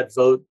have that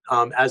vote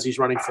as he's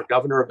running for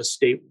governor of a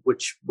state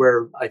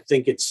where I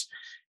think it's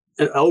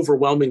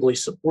overwhelmingly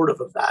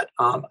supportive of that.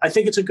 I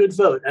think it's a good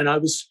vote, and I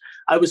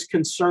was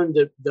concerned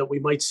that we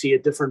might see a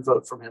different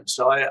vote from him.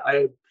 So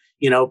I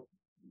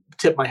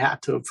tip my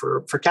hat to him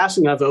for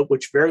casting that vote,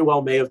 which very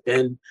well may have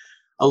been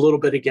a little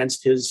bit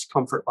against his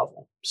comfort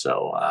level.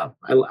 So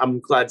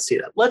I'm glad to see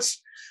that.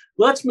 Let's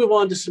move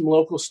on to some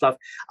local stuff.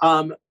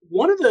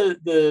 One of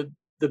the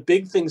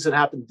big things that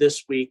happened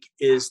this week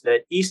is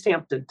that East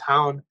Hampton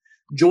Town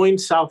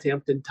joined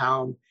Southampton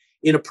Town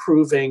in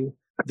approving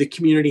the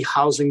community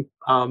housing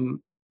fund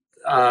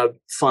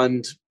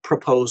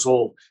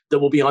proposal that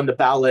will be on the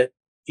ballot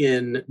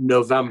in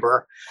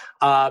November.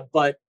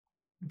 But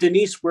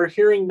Denise, we're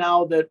hearing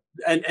now that,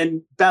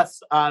 and Beth,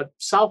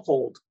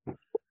 Southold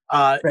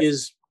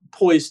is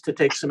poised to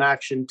take some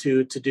action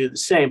to do the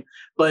same.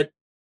 But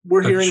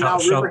we're hearing now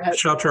Riverhead,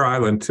 Shelter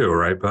Island too,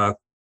 right, Beth?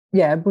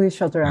 Yeah, I believe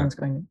Shelter Island's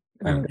going to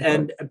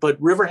but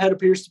Riverhead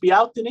appears to be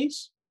out,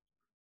 Denise.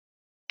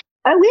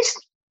 At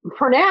least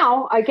for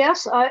now, I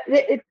guess.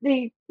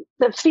 The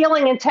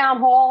feeling in town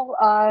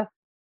hall,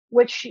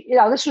 which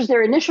this was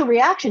their initial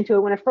reaction to it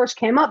when it first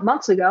came up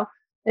months ago,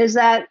 is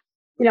that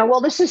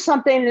this is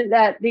something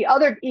that the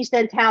other East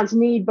End towns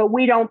need, but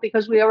we don't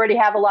because we already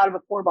have a lot of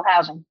affordable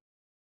housing.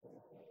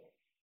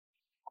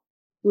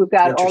 We've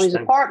got all these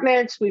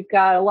apartments. We've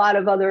got a lot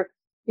of other,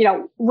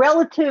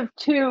 relative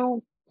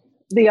to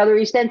the other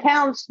East End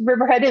towns,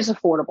 Riverhead is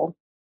affordable.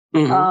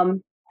 Mm-hmm.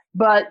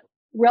 But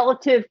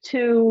relative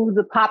to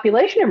the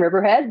population in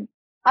Riverhead,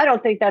 I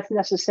don't think that's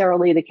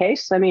necessarily the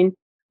case. I mean,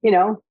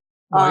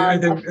 I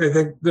think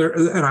there,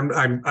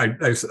 and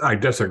I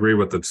disagree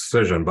with the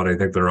decision, but I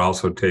think they're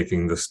also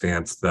taking the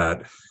stance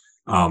that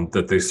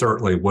that they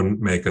certainly wouldn't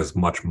make as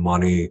much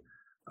money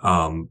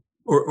or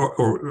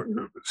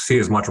see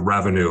as much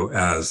revenue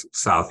as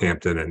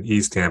Southampton and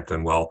East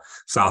Hampton. Well,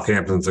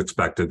 Southampton's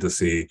expected to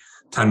see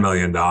 $10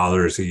 million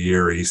a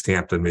year. East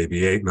Hampton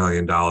maybe $8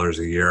 million a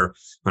year.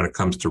 When it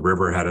comes to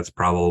Riverhead, it's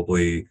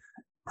probably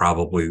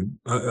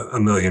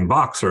 $1 million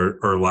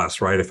or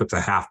less, right? If it's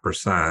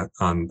 0.5%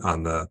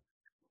 on the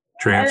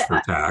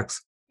transfer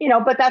tax.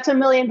 But that's $1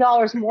 million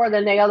more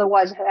than they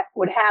otherwise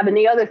would have. And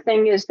the other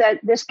thing is that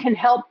this can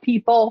help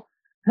people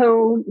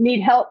who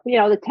need help.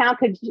 The town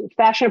could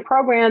fashion a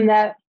program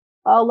that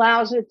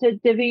allows it to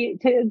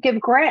give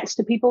grants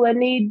to people that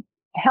need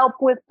help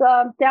with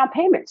down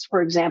payments,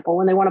 for example,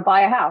 when they want to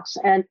buy a house.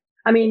 And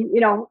I mean,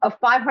 a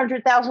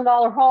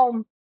 $500,000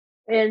 home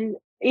in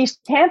East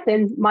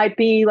Hampton might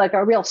be like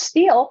a real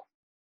steal.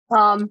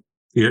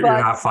 You're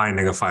not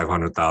finding a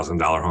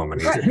 $500,000 home in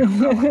East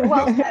Hampton.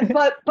 Well,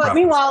 but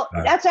meanwhile,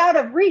 that's out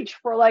of reach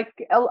for like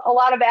a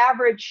lot of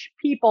average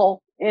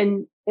people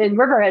in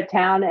Riverhead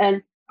Town,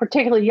 and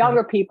particularly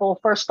younger people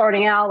first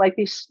starting out, like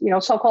these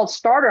so-called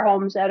starter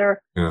homes that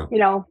are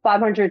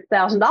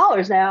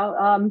 $500,000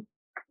 now.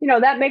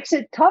 That makes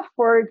it tough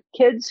for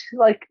kids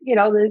like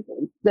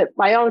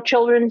my own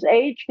children's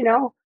age,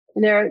 and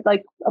they're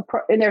like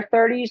in their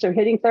 30s or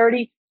hitting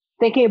 30,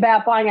 thinking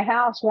about buying a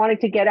house, wanting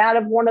to get out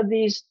of one of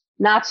these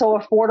not so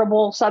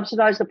affordable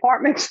subsidized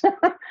apartments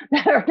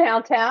that are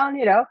downtown,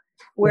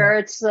 where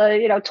it's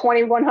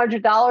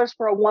 $2,100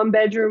 for a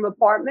 1-bedroom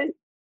apartment,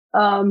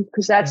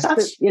 because that's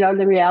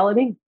the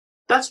reality.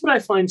 That's what I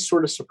find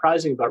sort of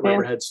surprising about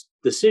Riverhead's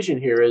decision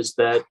here is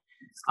that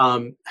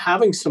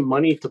having some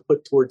money to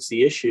put towards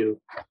the issue,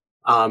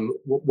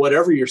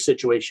 whatever your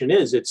situation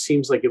is, it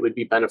seems like it would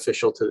be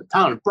beneficial to the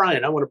town.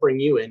 Brian, I want to bring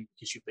you in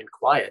because you've been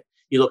quiet.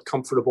 You look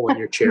comfortable in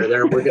your chair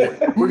there. We're gonna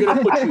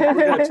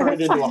turn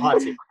it into a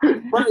hot seat.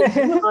 Brian,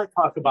 you and I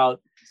talk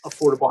about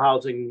affordable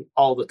housing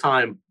all the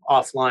time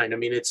offline. I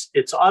mean, it's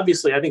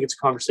obviously, I think it's a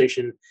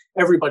conversation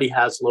everybody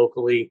has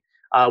locally.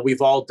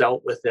 We've all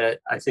dealt with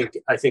it. I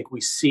think we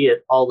see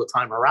it all the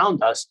time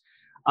around us.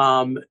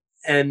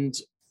 And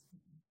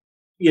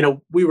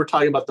we were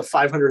talking about the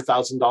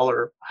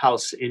 $500,000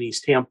 house in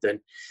East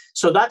Hampton.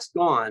 So that's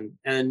gone.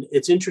 And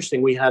it's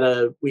interesting. We had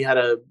a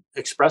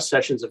Express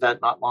Sessions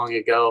event not long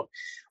ago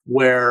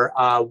where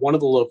one of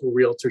the local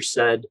realtors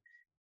said,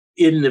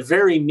 in the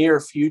very near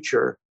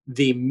future,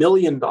 the $1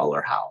 million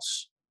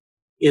house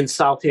in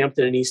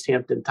Southampton and East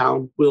Hampton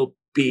Town will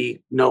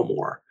be no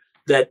more.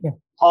 That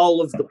all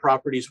of the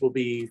properties will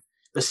be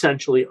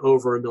essentially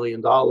over $1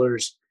 million.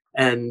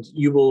 And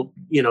you will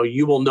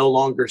no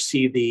longer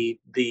see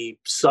the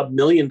sub $1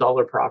 million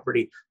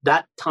property.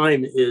 That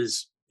time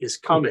is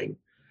coming.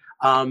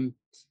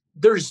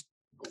 There's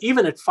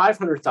even at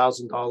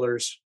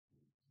 $500,000,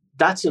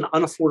 that's an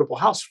unaffordable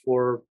house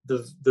for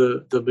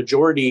the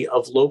majority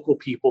of local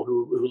people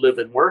who live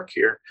and work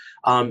here.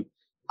 I've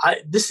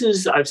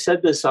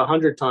said this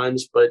 100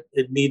 times, but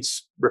it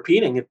needs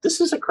repeating. This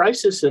is a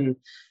crisis, and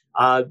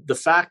the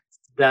fact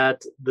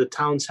that the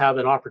towns have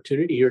an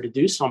opportunity here to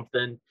do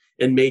something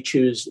and may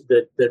choose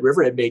that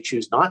Riverhead may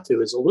choose not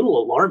to is a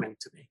little alarming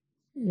to me.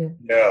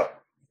 Yeah.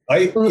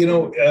 I didn't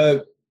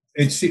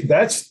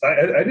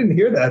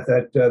hear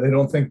that they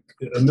don't think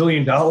 $1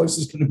 million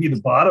is going to be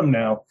the bottom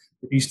now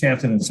for East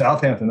Hampton and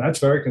Southampton. That's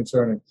very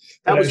concerning.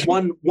 That was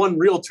one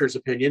realtor's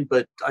opinion,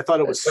 but I thought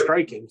it was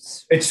striking.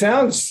 It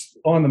sounds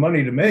on the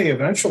money to me.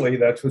 Eventually,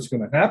 that's what's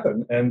going to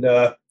happen. And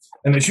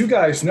as you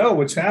guys know,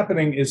 what's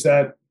happening is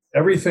that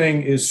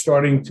everything is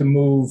starting to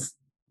move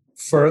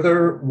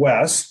further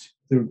west.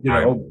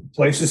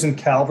 Places in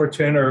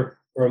Calverton or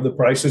the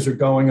prices are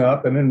going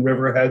up, and in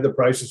Riverhead the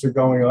prices are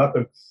going up,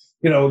 and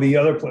the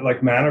other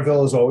like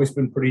Manorville has always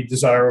been pretty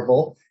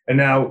desirable, and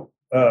now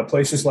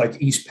places like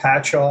East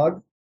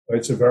Patchogue,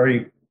 it's a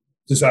very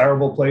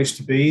desirable place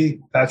to be.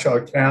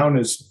 Patchogue Town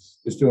is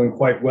doing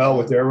quite well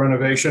with their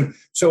renovation,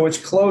 so it's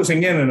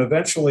closing in, and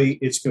eventually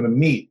it's going to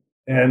meet.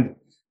 And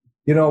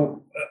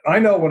I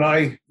know when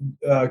I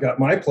got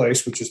my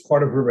place, which is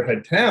part of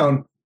Riverhead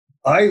Town,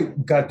 I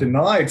got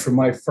denied for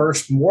my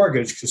first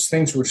mortgage because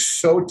things were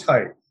so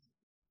tight.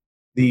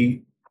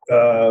 The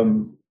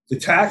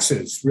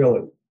taxes,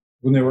 really,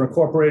 when they were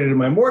incorporated in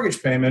my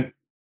mortgage payment,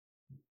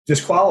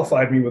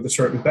 disqualified me with a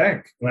certain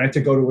bank. And I had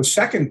to go to a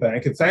second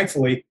bank, and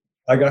thankfully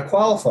I got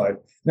qualified.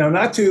 Now,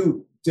 not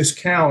to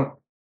discount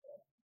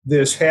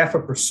this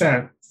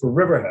 0.5% for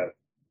Riverhead,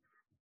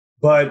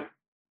 but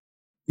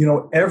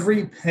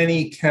every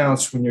penny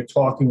counts when you're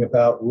talking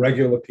about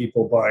regular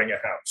people buying a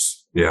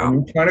house. Yeah.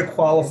 And you're trying to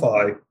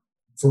qualify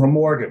for a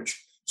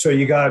mortgage. So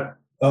you got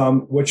I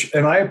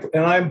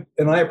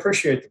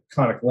appreciate the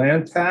Conic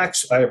land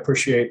tax. I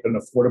appreciate an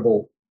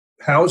affordable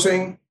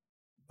housing,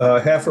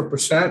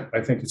 0.5%.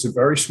 I think it's a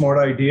very smart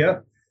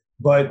idea.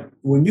 But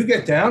when you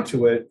get down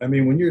to it, I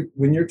mean,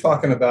 when you're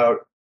talking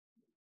about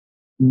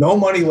no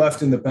money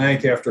left in the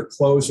bank after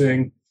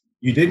closing,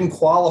 you didn't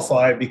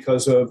qualify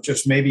because of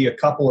just maybe a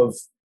couple of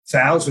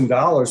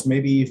 $1,000,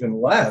 maybe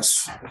even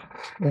less.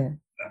 Yeah.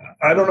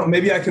 I don't know.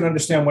 Maybe I can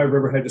understand why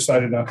Riverhead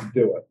decided not to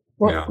do it.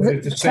 Well,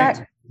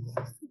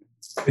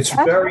 it's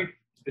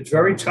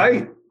very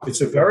tight.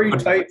 It's a very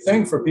tight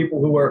thing for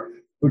people who are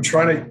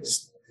trying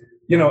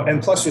to,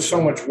 and plus there's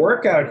so much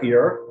work out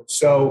here.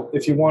 So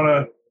if you want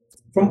to,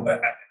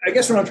 I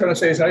guess what I'm trying to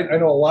say is I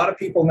know a lot of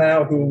people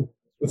now who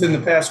within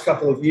the past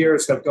couple of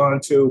years have gone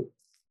to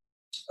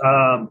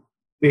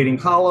Wading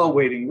Hollow,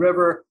 Wading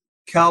River,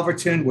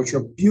 Calverton, which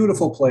are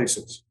beautiful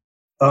places.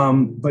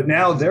 But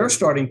now they're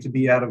starting to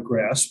be out of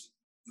grasp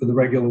for the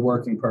regular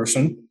working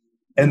person.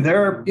 And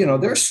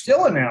they're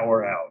still an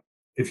hour out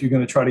if you're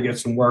going to try to get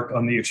some work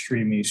on the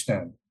extreme East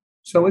End.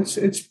 So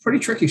it's pretty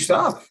tricky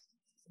stuff.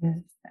 Yeah.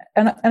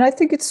 And I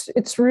think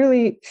it's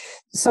really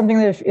something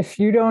that if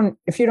you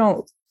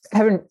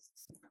haven't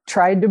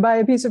tried to buy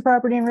a piece of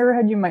property in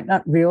Riverhead, you might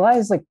not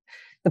realize, like,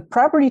 the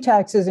property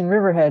taxes in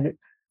Riverhead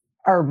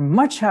are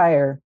much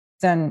higher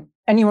than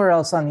anywhere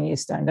else on the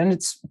East End. And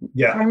it's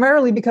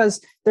primarily because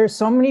there's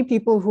so many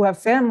people who have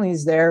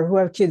families there who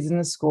have kids in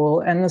the school,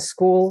 and the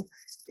school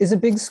is a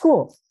big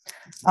school.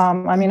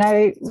 I mean,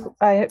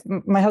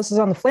 my house is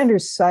on the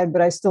Flanders side,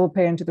 but I still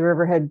pay into the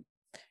Riverhead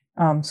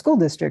school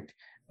district.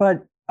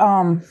 But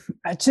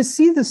to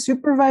see the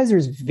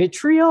supervisor's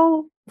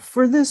vitriol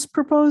for this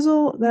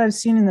proposal that I've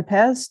seen in the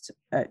past,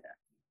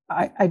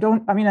 I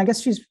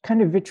guess she's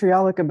kind of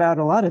vitriolic about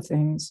a lot of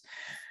things,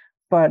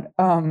 but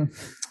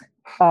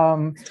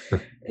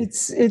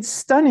it's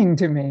stunning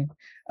to me.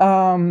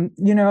 I mean,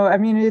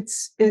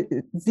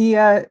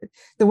 the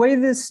way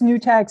this new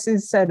tax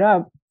is set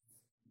up,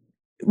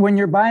 when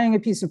you're buying a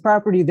piece of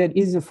property that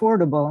is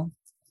affordable,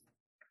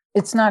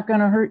 it's not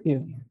going to hurt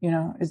you.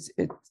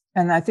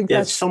 And I think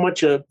that's so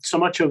much of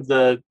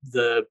the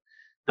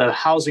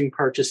housing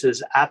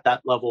purchases at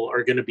that level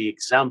are going to be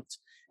exempt.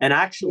 And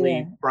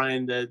actually,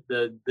 Brian,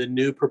 the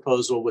new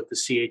proposal with the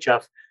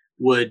CHF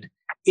would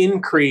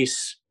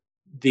increase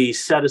the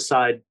set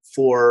aside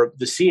for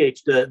the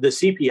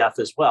CPF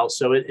as well.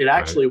 So it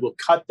actually will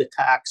cut the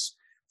tax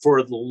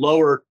for the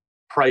lower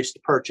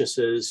priced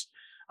purchases.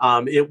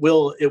 It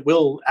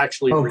will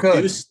actually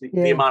reduce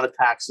the amount of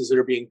taxes that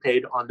are being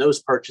paid on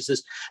those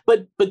purchases.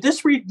 But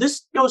this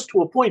goes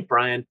to a point,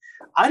 Brian.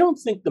 I don't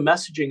think the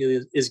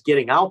messaging is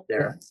getting out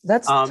there.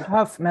 That's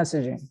tough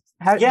messaging.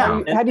 How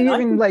do you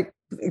even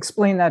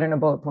explain that in a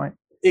bullet point?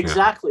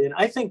 Exactly. And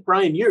I think,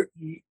 Brian,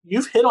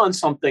 you've hit on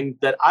something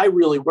that I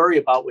really worry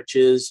about, which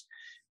is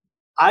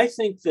I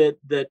think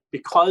that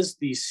because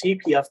the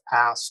CPF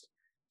passed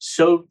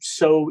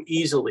so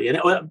easily, and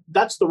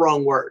that's the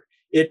wrong word.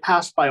 It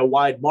passed by a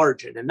wide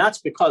margin, and that's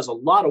because a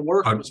lot of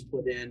work was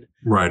put in.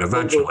 Right,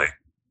 eventually.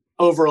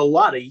 Over a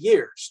lot of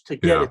years to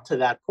get it to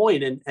that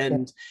point,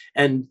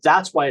 and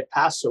that's why it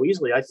passed so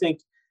easily. I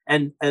think,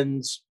 and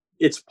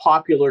it's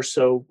popular.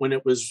 So when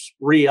it was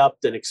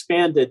re-upped and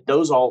expanded,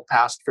 those all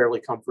passed fairly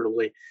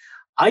comfortably.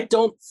 I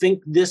don't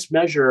think this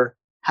measure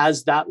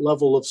has that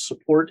level of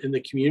support in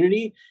the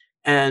community,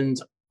 and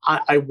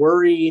I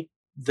worry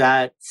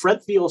that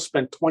Fred Thiel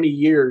spent 20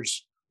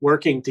 years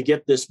working to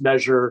get this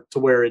measure to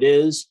where it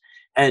is.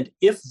 And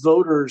if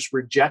voters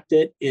reject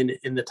it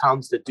in the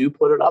towns that do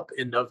put it up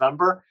in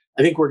November,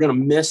 I think we're going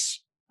to miss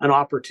an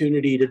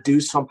opportunity to do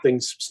something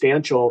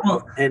substantial.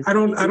 Well, and I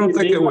don't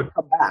think it would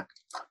come back.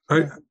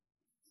 I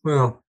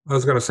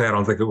was going to say I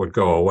don't think it would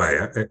go away.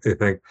 I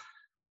think,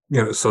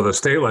 so the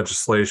state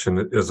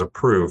legislation is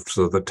approved,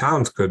 so the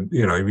towns could,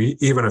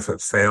 even if it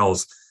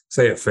fails,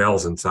 say it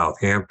fails in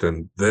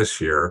Southampton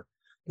this year,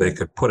 they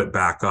could put it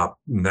back up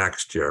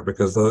next year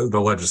because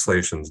the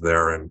legislation's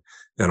there, and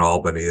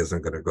Albany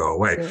isn't going to go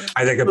away. Yeah.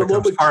 I think it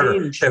becomes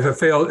harder if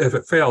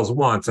it fails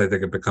once. I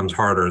think it becomes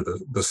harder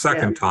the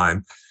second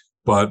time.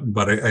 But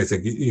I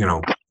think,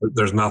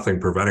 there's nothing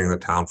preventing the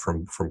town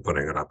from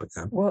putting it up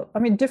again. Well, I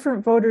mean,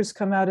 different voters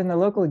come out in the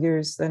local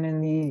years than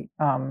in the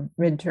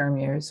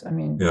midterm years. I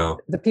mean,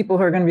 the people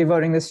who are going to be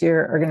voting this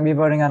year are going to be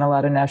voting on a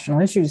lot of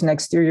national issues.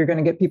 Next year, you're going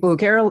to get people who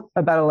care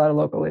about a lot of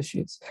local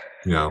issues.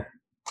 Yeah.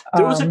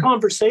 There was a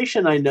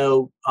conversation, I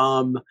know,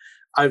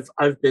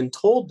 I've been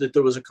told that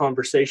there was a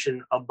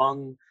conversation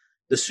among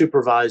the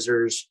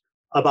supervisors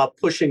about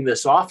pushing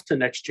this off to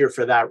next year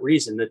for that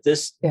reason, that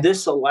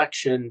this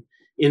election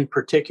in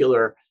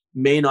particular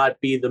may not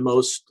be the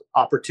most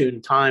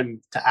opportune time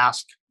to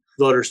ask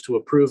voters to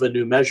approve a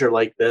new measure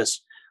like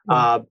this.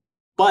 But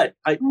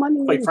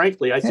quite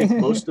frankly, I think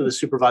most of the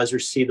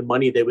supervisors see the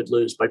money they would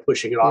lose by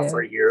pushing it off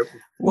for a year.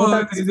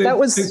 Well, that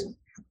was.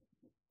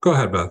 Go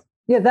ahead, Beth.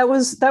 Yeah, that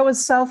was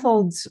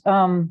Southold's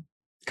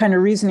kind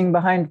of reasoning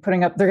behind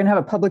putting up. They're going to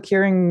have a public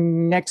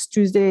hearing next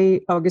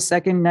Tuesday, August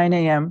 2nd, 9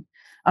 a.m.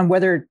 on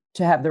whether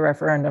to have the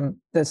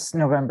referendum this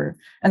November.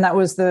 And that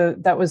was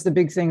the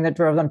big thing that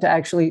drove them to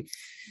actually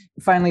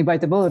finally bite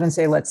the bullet and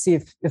say, let's see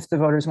if the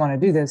voters want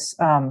to do this.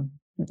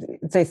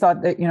 They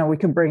thought that, we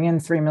could bring in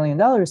 $3 million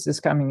this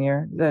coming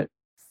year that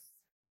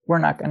we're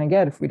not going to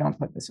get if we don't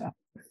put this up.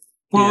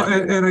 Well,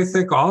 and I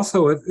think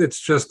also it's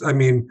just,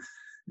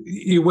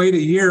 you wait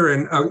a year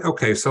and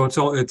okay, so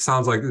it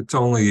sounds like it's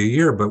only a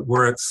year, but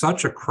we're at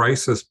such a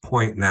crisis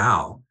point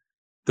now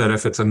that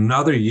if it's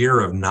another year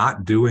of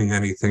not doing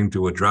anything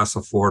to address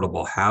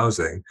affordable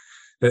housing,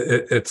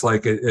 it's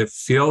like it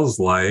feels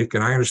like,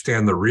 and I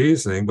understand the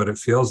reasoning, but it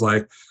feels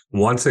like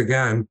once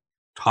again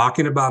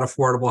talking about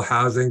affordable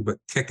housing, but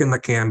kicking the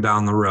can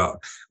down the road.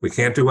 We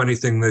can't do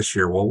anything this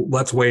year. Well,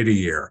 let's wait a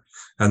year,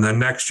 and then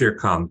next year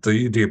comes. Do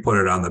you put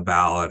it on the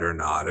ballot or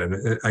not?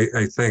 And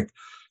I think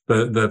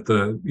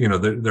that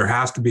there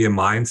has to be a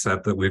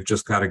mindset that we've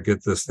just got to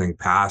get this thing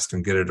passed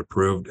and get it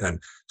approved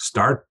and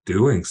start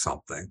doing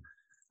something.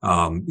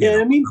 I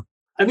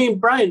mean,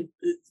 Brian,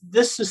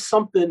 this is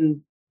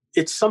something.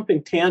 It's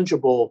something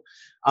tangible.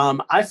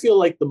 I feel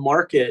like the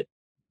market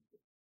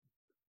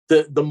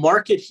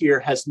here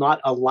has not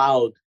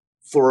allowed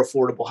for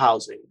affordable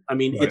housing. I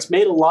mean, It's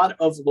made a lot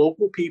of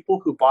local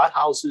people who bought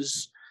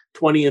houses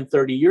 20 and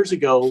 30 years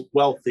ago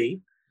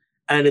wealthy,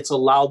 and it's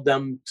allowed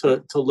them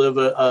to live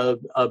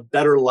a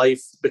better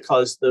life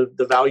because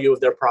the value of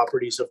their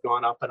properties have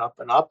gone up and up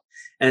and up.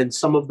 And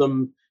some of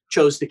them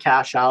chose to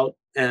cash out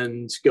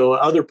and go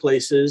other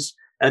places.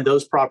 And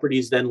those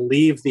properties then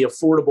leave the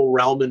affordable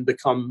realm and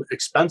become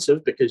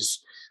expensive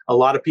because a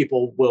lot of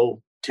people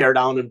will tear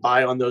down and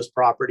buy on those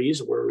properties,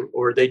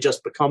 or they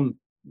just become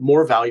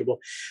more valuable.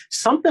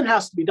 Something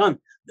has to be done.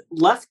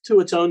 Left to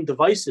its own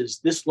devices,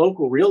 this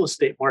local real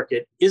estate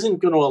market isn't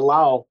going to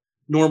allow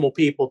normal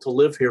people to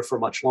live here for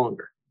much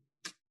longer.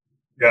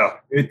 Yeah,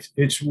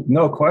 it's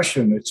no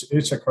question.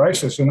 It's a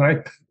crisis,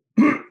 and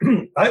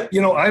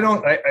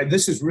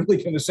this is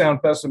really going to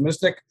sound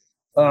pessimistic,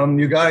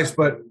 you guys,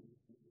 but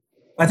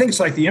I think it's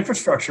like the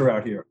infrastructure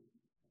out here.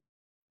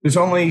 There's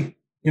only,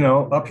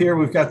 up here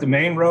we've got the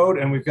main road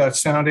and we've got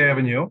Sound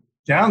Avenue.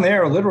 Down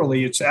there,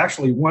 literally, it's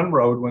actually one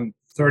road when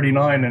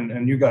 39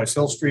 and you guys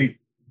Hill Street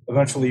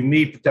eventually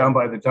meet down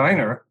by the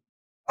diner.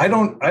 I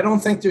don't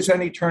think there's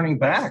any turning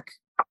back.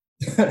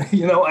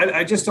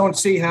 I just don't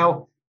see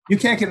how you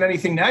can't get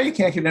anything now. You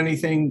can't get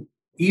anything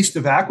east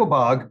of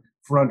Aquabog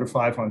for under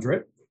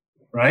 500,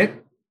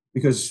 right?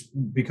 Because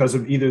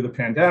of either the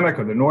pandemic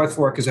or the North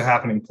Fork is a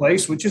happening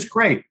place, which is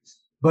great.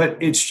 But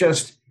it's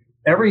just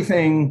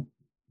everything,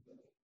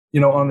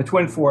 on the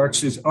Twin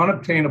Forks is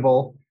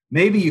unobtainable.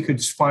 Maybe you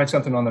could find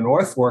something on the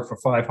North Fork for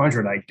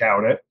 500. I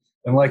doubt it.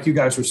 And like you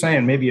guys were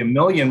saying, maybe $1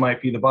 million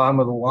might be the bottom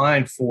of the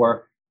line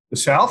for the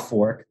South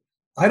Fork.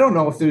 I don't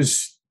know if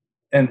there's,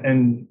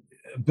 and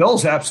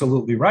Bill's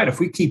absolutely right.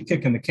 If we keep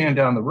kicking the can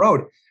down the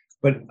road,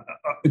 but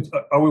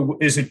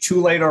is it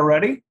too late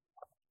already?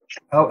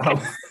 I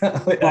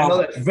know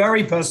that's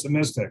very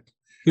pessimistic.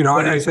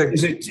 I think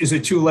is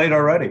it too late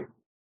already?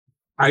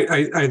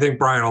 I think,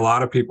 Brian, a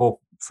lot of people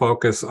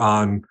focus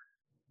on,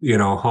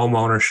 home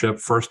ownership,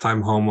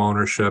 first-time home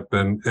ownership,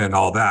 and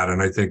all that.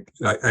 And I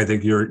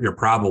think you're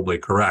probably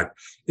correct.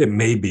 It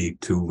may be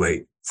too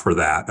late for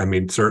that. I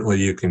mean,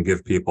 certainly you can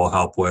give people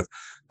help with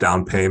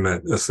down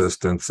payment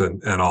assistance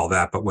and all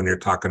that. But when you're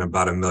talking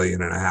about $1.5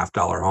 million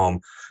home,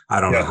 I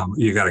don't know how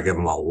you got to give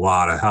them a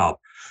lot of help.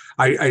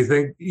 I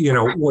think,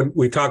 when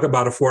we talk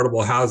about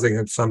affordable housing,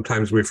 and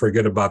sometimes we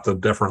forget about the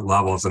different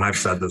levels. And I've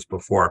said this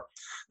before,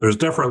 there's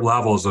different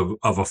levels of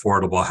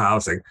affordable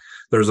housing.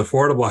 There's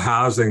affordable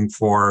housing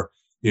for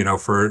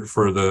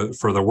for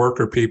the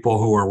worker people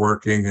who are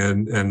working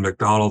in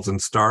McDonald's and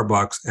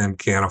Starbucks and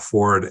can't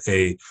afford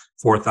a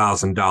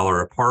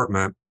 $4,000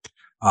 apartment.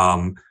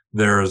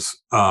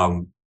 There's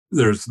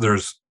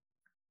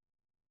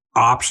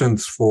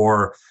options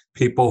for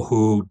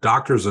people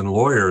doctors and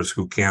lawyers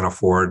who can't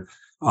afford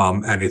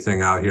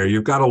anything out here.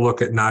 You've got to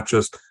look at not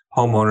just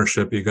home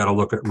ownership. You've got to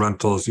look at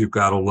rentals. You've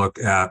got to look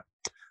at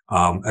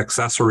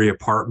accessory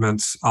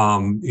apartments,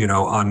 on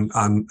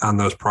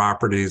those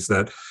properties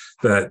that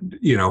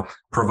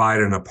provide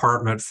an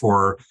apartment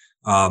for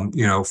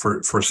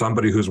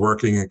somebody who's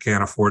working and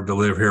can't afford to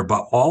live here.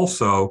 But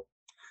also,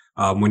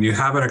 when you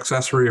have an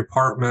accessory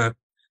apartment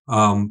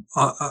on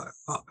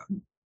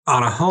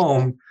a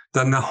home,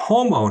 then the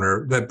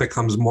homeowner, that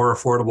becomes more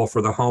affordable for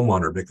the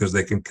homeowner because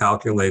they can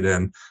calculate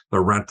in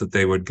the rent that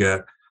they would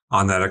get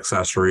on that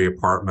accessory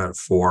apartment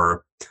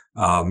for,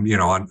 on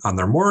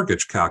their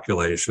mortgage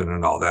calculation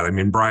and all that. I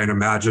mean, Brian,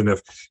 imagine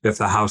if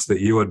the house that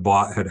you had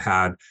bought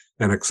had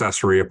an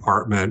accessory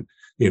apartment,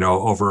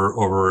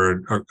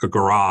 over a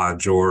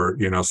garage or,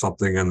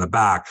 something in the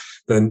back,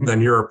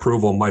 then your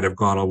approval might have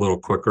gone a little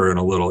quicker and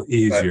a little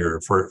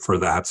easier for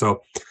that.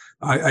 So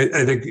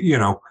I think,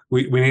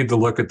 we need to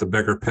look at the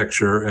bigger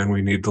picture, and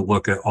we need to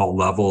look at all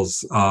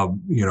levels, of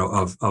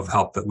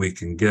help that we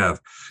can give.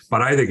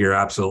 But I think you're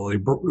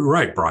absolutely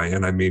right,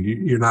 Brian. I mean,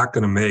 you're not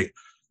going to make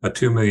a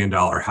 $2 million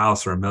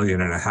house or $1.5 million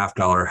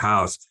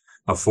house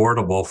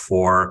affordable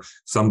for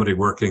somebody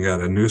working at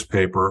a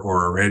newspaper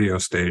or a radio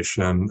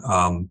station.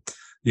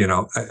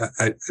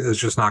 It's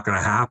just not going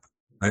to happen.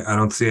 I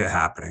don't see it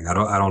happening. I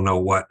don't know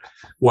what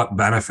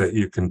benefit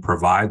you can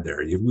provide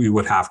there. You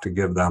would have to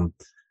give them,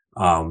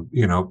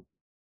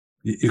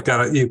 you've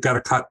got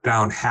to cut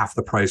down half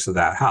the price of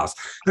that house.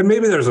 And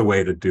maybe there's a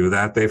way to do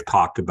that. They've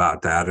talked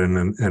about that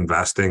and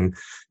investing,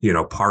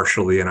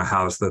 partially in a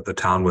house that the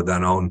town would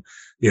then own,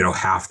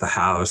 half the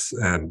house.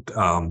 And,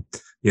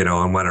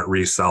 and when it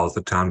resells,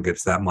 the town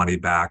gets that money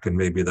back. And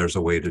maybe there's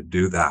a way to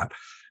do that.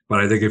 But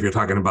I think if you're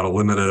talking about a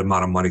limited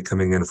amount of money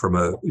coming in from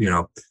a,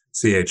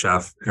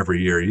 CHF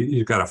every year,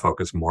 you've got to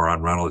focus more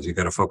on rentals. You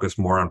got to focus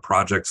more on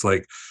projects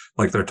like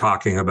they're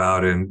talking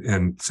about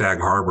in Sag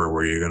Harbor,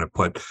 where you're going to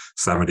put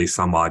 70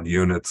 some odd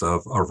units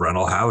of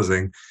rental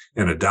housing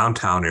in a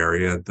downtown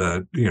area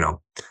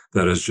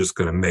that is just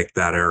going to make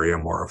that area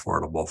more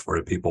affordable for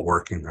the people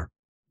working there.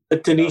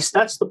 But Denise,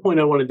 that's the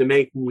point I wanted to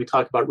make when we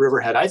talk about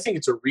Riverhead. I think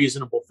it's a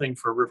reasonable thing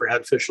for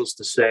Riverhead officials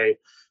to say,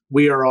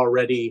 we are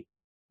already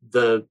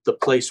the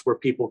place where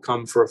people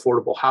come for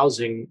affordable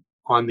housing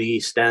on the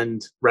East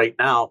End right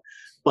now.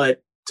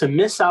 But to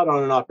miss out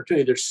on an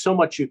opportunity, there's so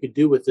much you could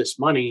do with this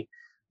money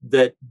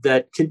that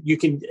a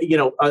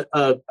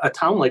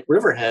town like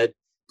Riverhead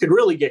could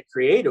really get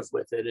creative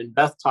with it. And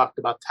Beth talked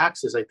about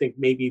taxes. I think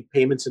maybe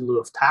payments in lieu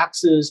of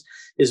taxes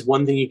is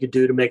one thing you could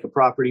do to make a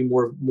property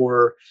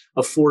more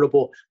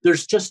affordable.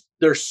 There's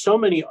so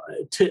many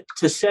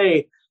to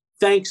say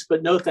thanks,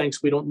 but no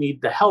thanks. We don't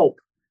need the help.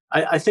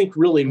 I think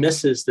really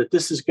misses that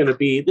this is a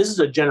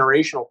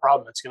generational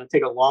problem. It's going to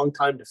take a long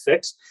time to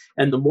fix.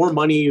 And the more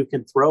money you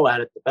can throw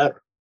at it, the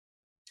better.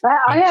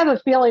 I have a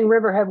feeling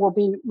Riverhead will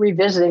be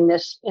revisiting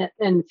this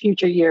in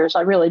future years.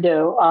 I really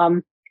do.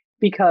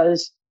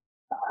 Because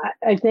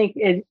I think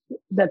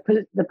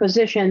the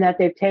position that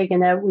they've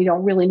taken that we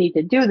don't really need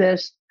to do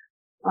this,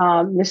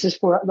 this is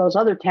for those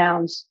other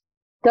towns,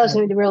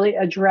 doesn't really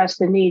address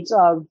the needs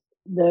of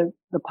the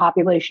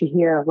population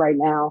here right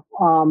now.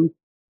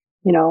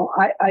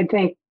 I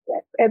think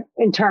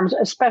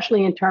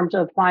especially in terms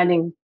of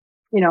finding,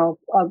 in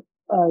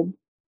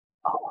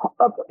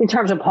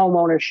terms of home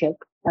ownership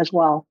as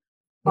well.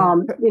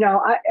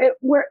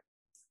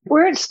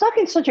 We're stuck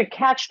in such a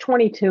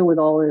catch-22 with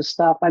all this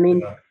stuff. I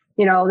mean,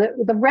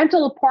 the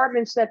rental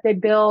apartments that they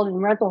build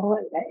and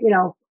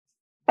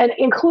and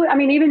include, I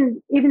mean, even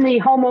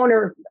the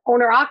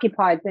owner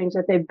occupied things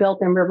that they've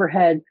built in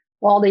Riverhead,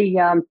 all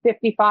the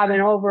 55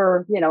 and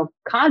over,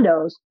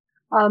 condos.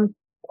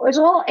 It's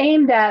all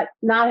aimed at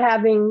not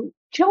having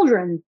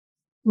children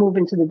move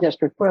into the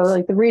district for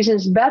like the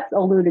reasons Beth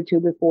alluded to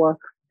before,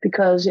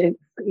 because it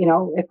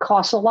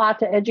costs a lot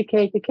to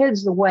educate the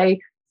kids the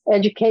way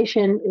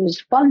education is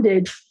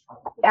funded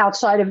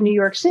outside of New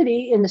York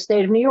City in the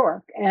state of New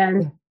York.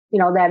 And,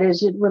 that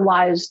is, it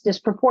relies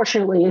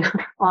disproportionately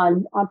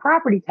on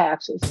property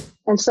taxes.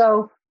 And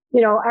so,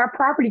 our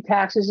property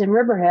taxes in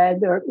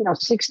Riverhead are,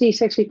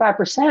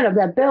 65% of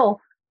that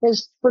bill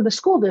is for the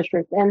school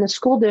district, and the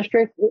school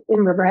district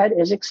in Riverhead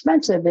is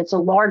expensive. It's a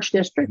large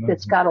district.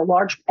 It's got a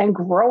large and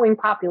growing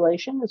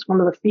population. It's one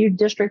of the few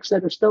districts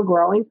that are still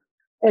growing.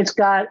 It's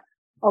got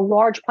a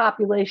large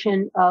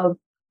population of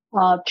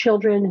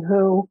children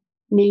who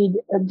need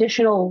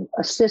additional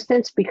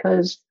assistance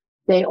because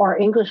they are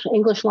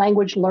English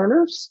language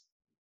learners.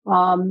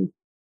 And,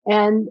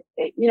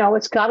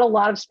 it's got a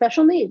lot of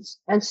special needs.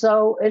 And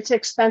so it's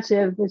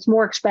expensive. It's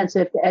more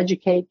expensive to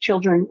educate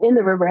children in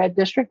the Riverhead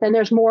district, and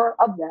there's more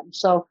of them.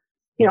 So,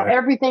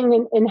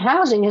 everything in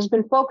housing has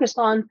been focused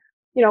on,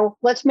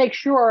 let's make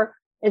sure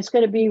it's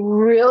going to be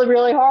really,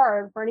 really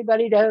hard for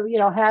anybody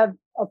to, have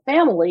a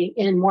family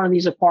in one of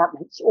these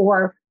apartments,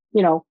 or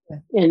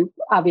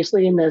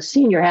obviously in the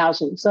senior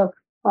housing. So,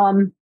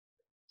 and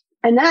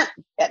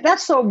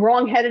that's so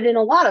wrongheaded in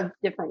a lot of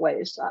different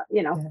ways,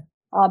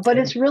 but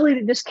it's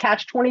really this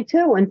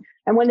catch-22.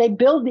 And when they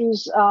build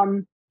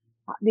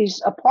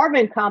these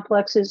apartment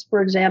complexes,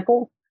 for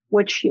example,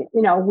 which,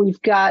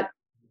 we've got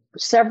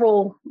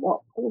several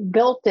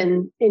built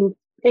and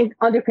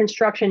under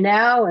construction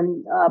now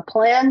and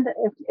planned,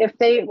 if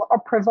they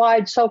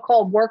provide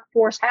so-called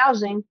workforce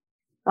housing,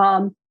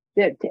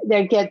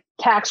 they get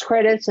tax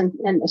credits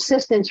and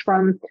assistance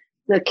from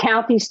the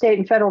county, state,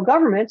 and federal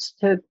governments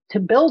to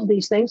build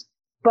these things.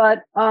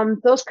 But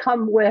those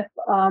come with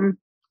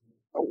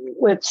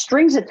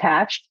strings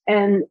attached,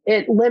 and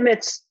it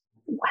limits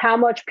how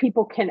much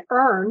people can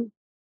earn.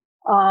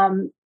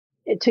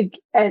 It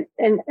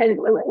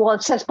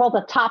says both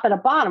the top and the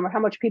bottom, or how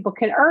much people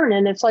can earn,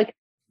 and it's like,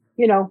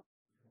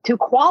 to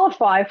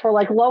qualify for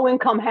like low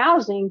income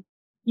housing,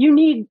 you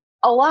need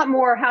a lot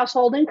more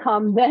household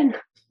income than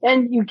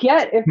you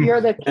get if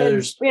you're the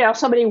kid,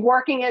 somebody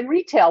working in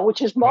retail,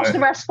 which is most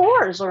of our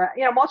stores around,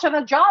 most of the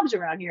jobs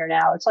around here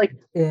now. It's like,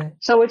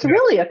 so it's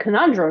really a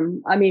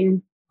conundrum. I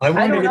mean,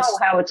 I don't know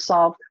how it's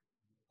solved.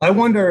 I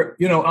wonder,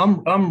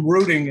 I'm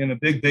rooting in a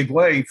big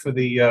way for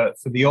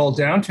the old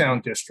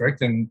downtown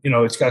district, and we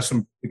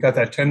got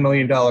that $10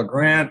 million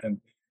grant, and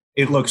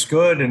it looks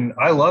good, and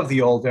I love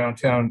the old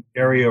downtown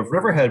area of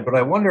Riverhead. But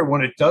I wonder,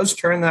 when it does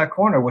turn that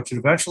corner, which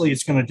eventually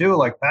it's going to do,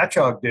 like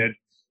Patchogue did,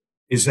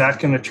 is that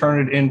going to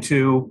turn it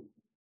into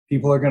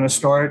people are going to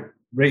start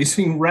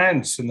raising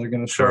rents, and they're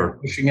going to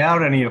start pushing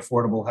out any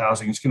affordable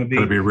housing? It's going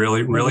to be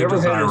really, really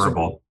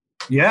desirable.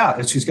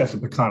 She's got the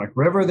Peconic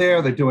River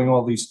there. They're doing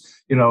all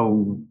these,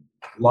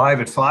 Live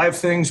at 5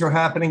 things are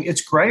happening.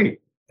 It's great.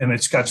 And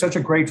it's got such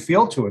a great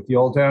feel to it. The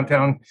old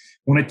downtown,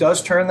 when it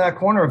does turn that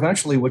corner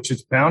eventually, which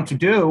it's bound to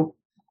do,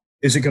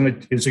 is it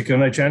going to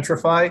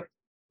gentrify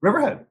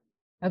Riverhead?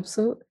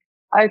 Absolutely.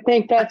 I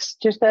think that's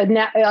just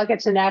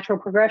it's a natural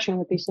progression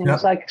with these things. Yeah.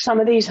 Like some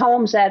of these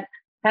homes that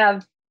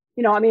have,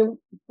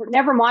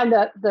 never mind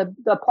the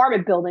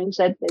apartment buildings,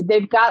 that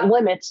they've got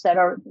limits that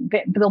are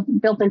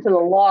built into the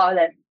law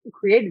that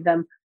created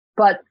them.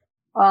 But,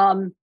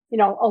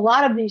 a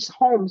lot of these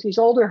homes, these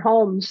older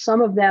homes,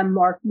 some of them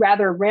are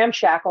rather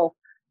ramshackle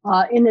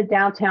in the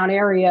downtown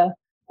area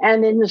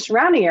and in the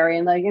surrounding area,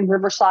 and like in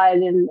Riverside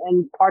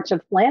and parts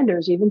of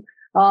Flanders even,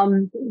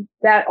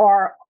 that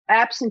are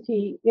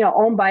absentee,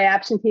 owned by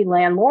absentee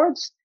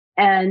landlords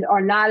and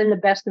are not in the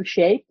best of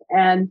shape.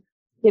 And,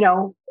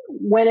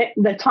 when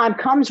the time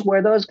comes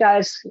where those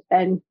guys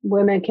and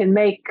women can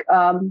make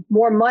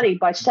more money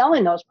by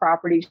selling those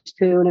properties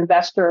to an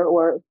investor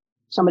or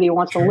somebody who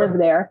wants to live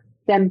there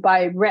than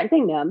by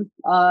renting them,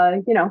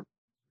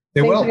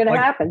 things are going to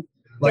happen.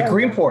 Like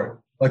Greenport,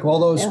 like all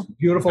those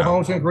beautiful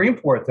homes in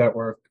Greenport that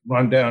were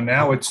run down.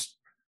 Now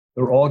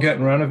they're all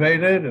getting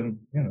renovated, and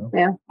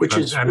which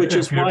is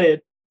why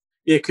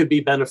it could be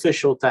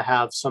beneficial to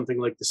have something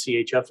like the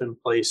CHF in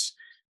place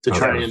to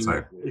try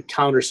and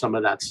counter some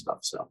of that stuff.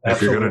 So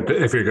if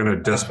you're gonna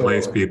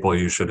displace people,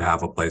 you should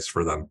have a place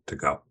for them to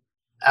go.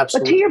 But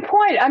Absolutely. to your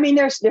point, I mean,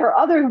 there are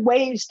other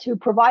ways to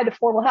provide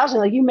affordable housing.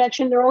 Like you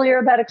mentioned earlier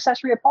about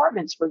accessory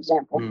apartments, for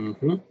example,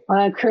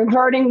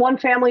 converting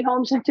one-family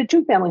homes into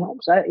two-family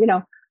homes.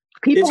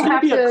 People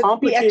have to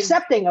be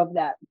accepting of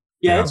that.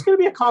 Yeah, it's going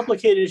to be a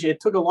complicated issue.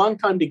 It took a long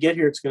time to get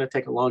here. It's going to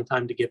take a long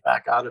time to get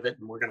back out of it.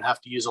 And we're going to have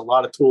to use a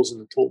lot of tools in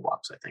the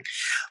toolbox, I think.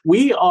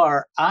 We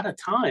are out of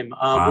time.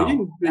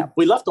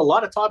 We left a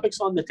lot of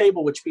topics on the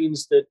table, which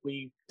means that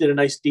we did a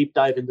nice deep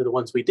dive into the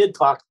ones we did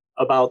talk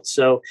about.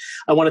 So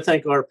I want to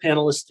thank our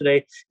panelists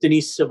today,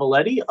 Denise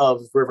Civiletti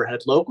of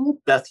Riverhead Local,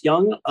 Beth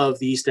Young of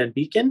the East End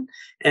Beacon,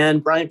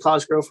 and Brian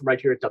Cosgrove from right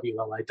here at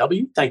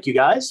WLIW. Thank you,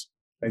 guys.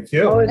 Thank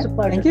you. Always a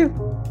pleasure. Thank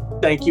you.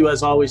 Thank you,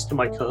 as always, to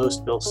my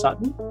co-host, Bill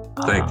Sutton.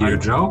 Thank you,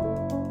 Joe.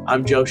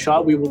 I'm Joe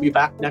Shaw. We will be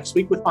back next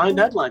week with Behind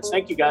the Headlines.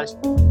 Thank you, guys.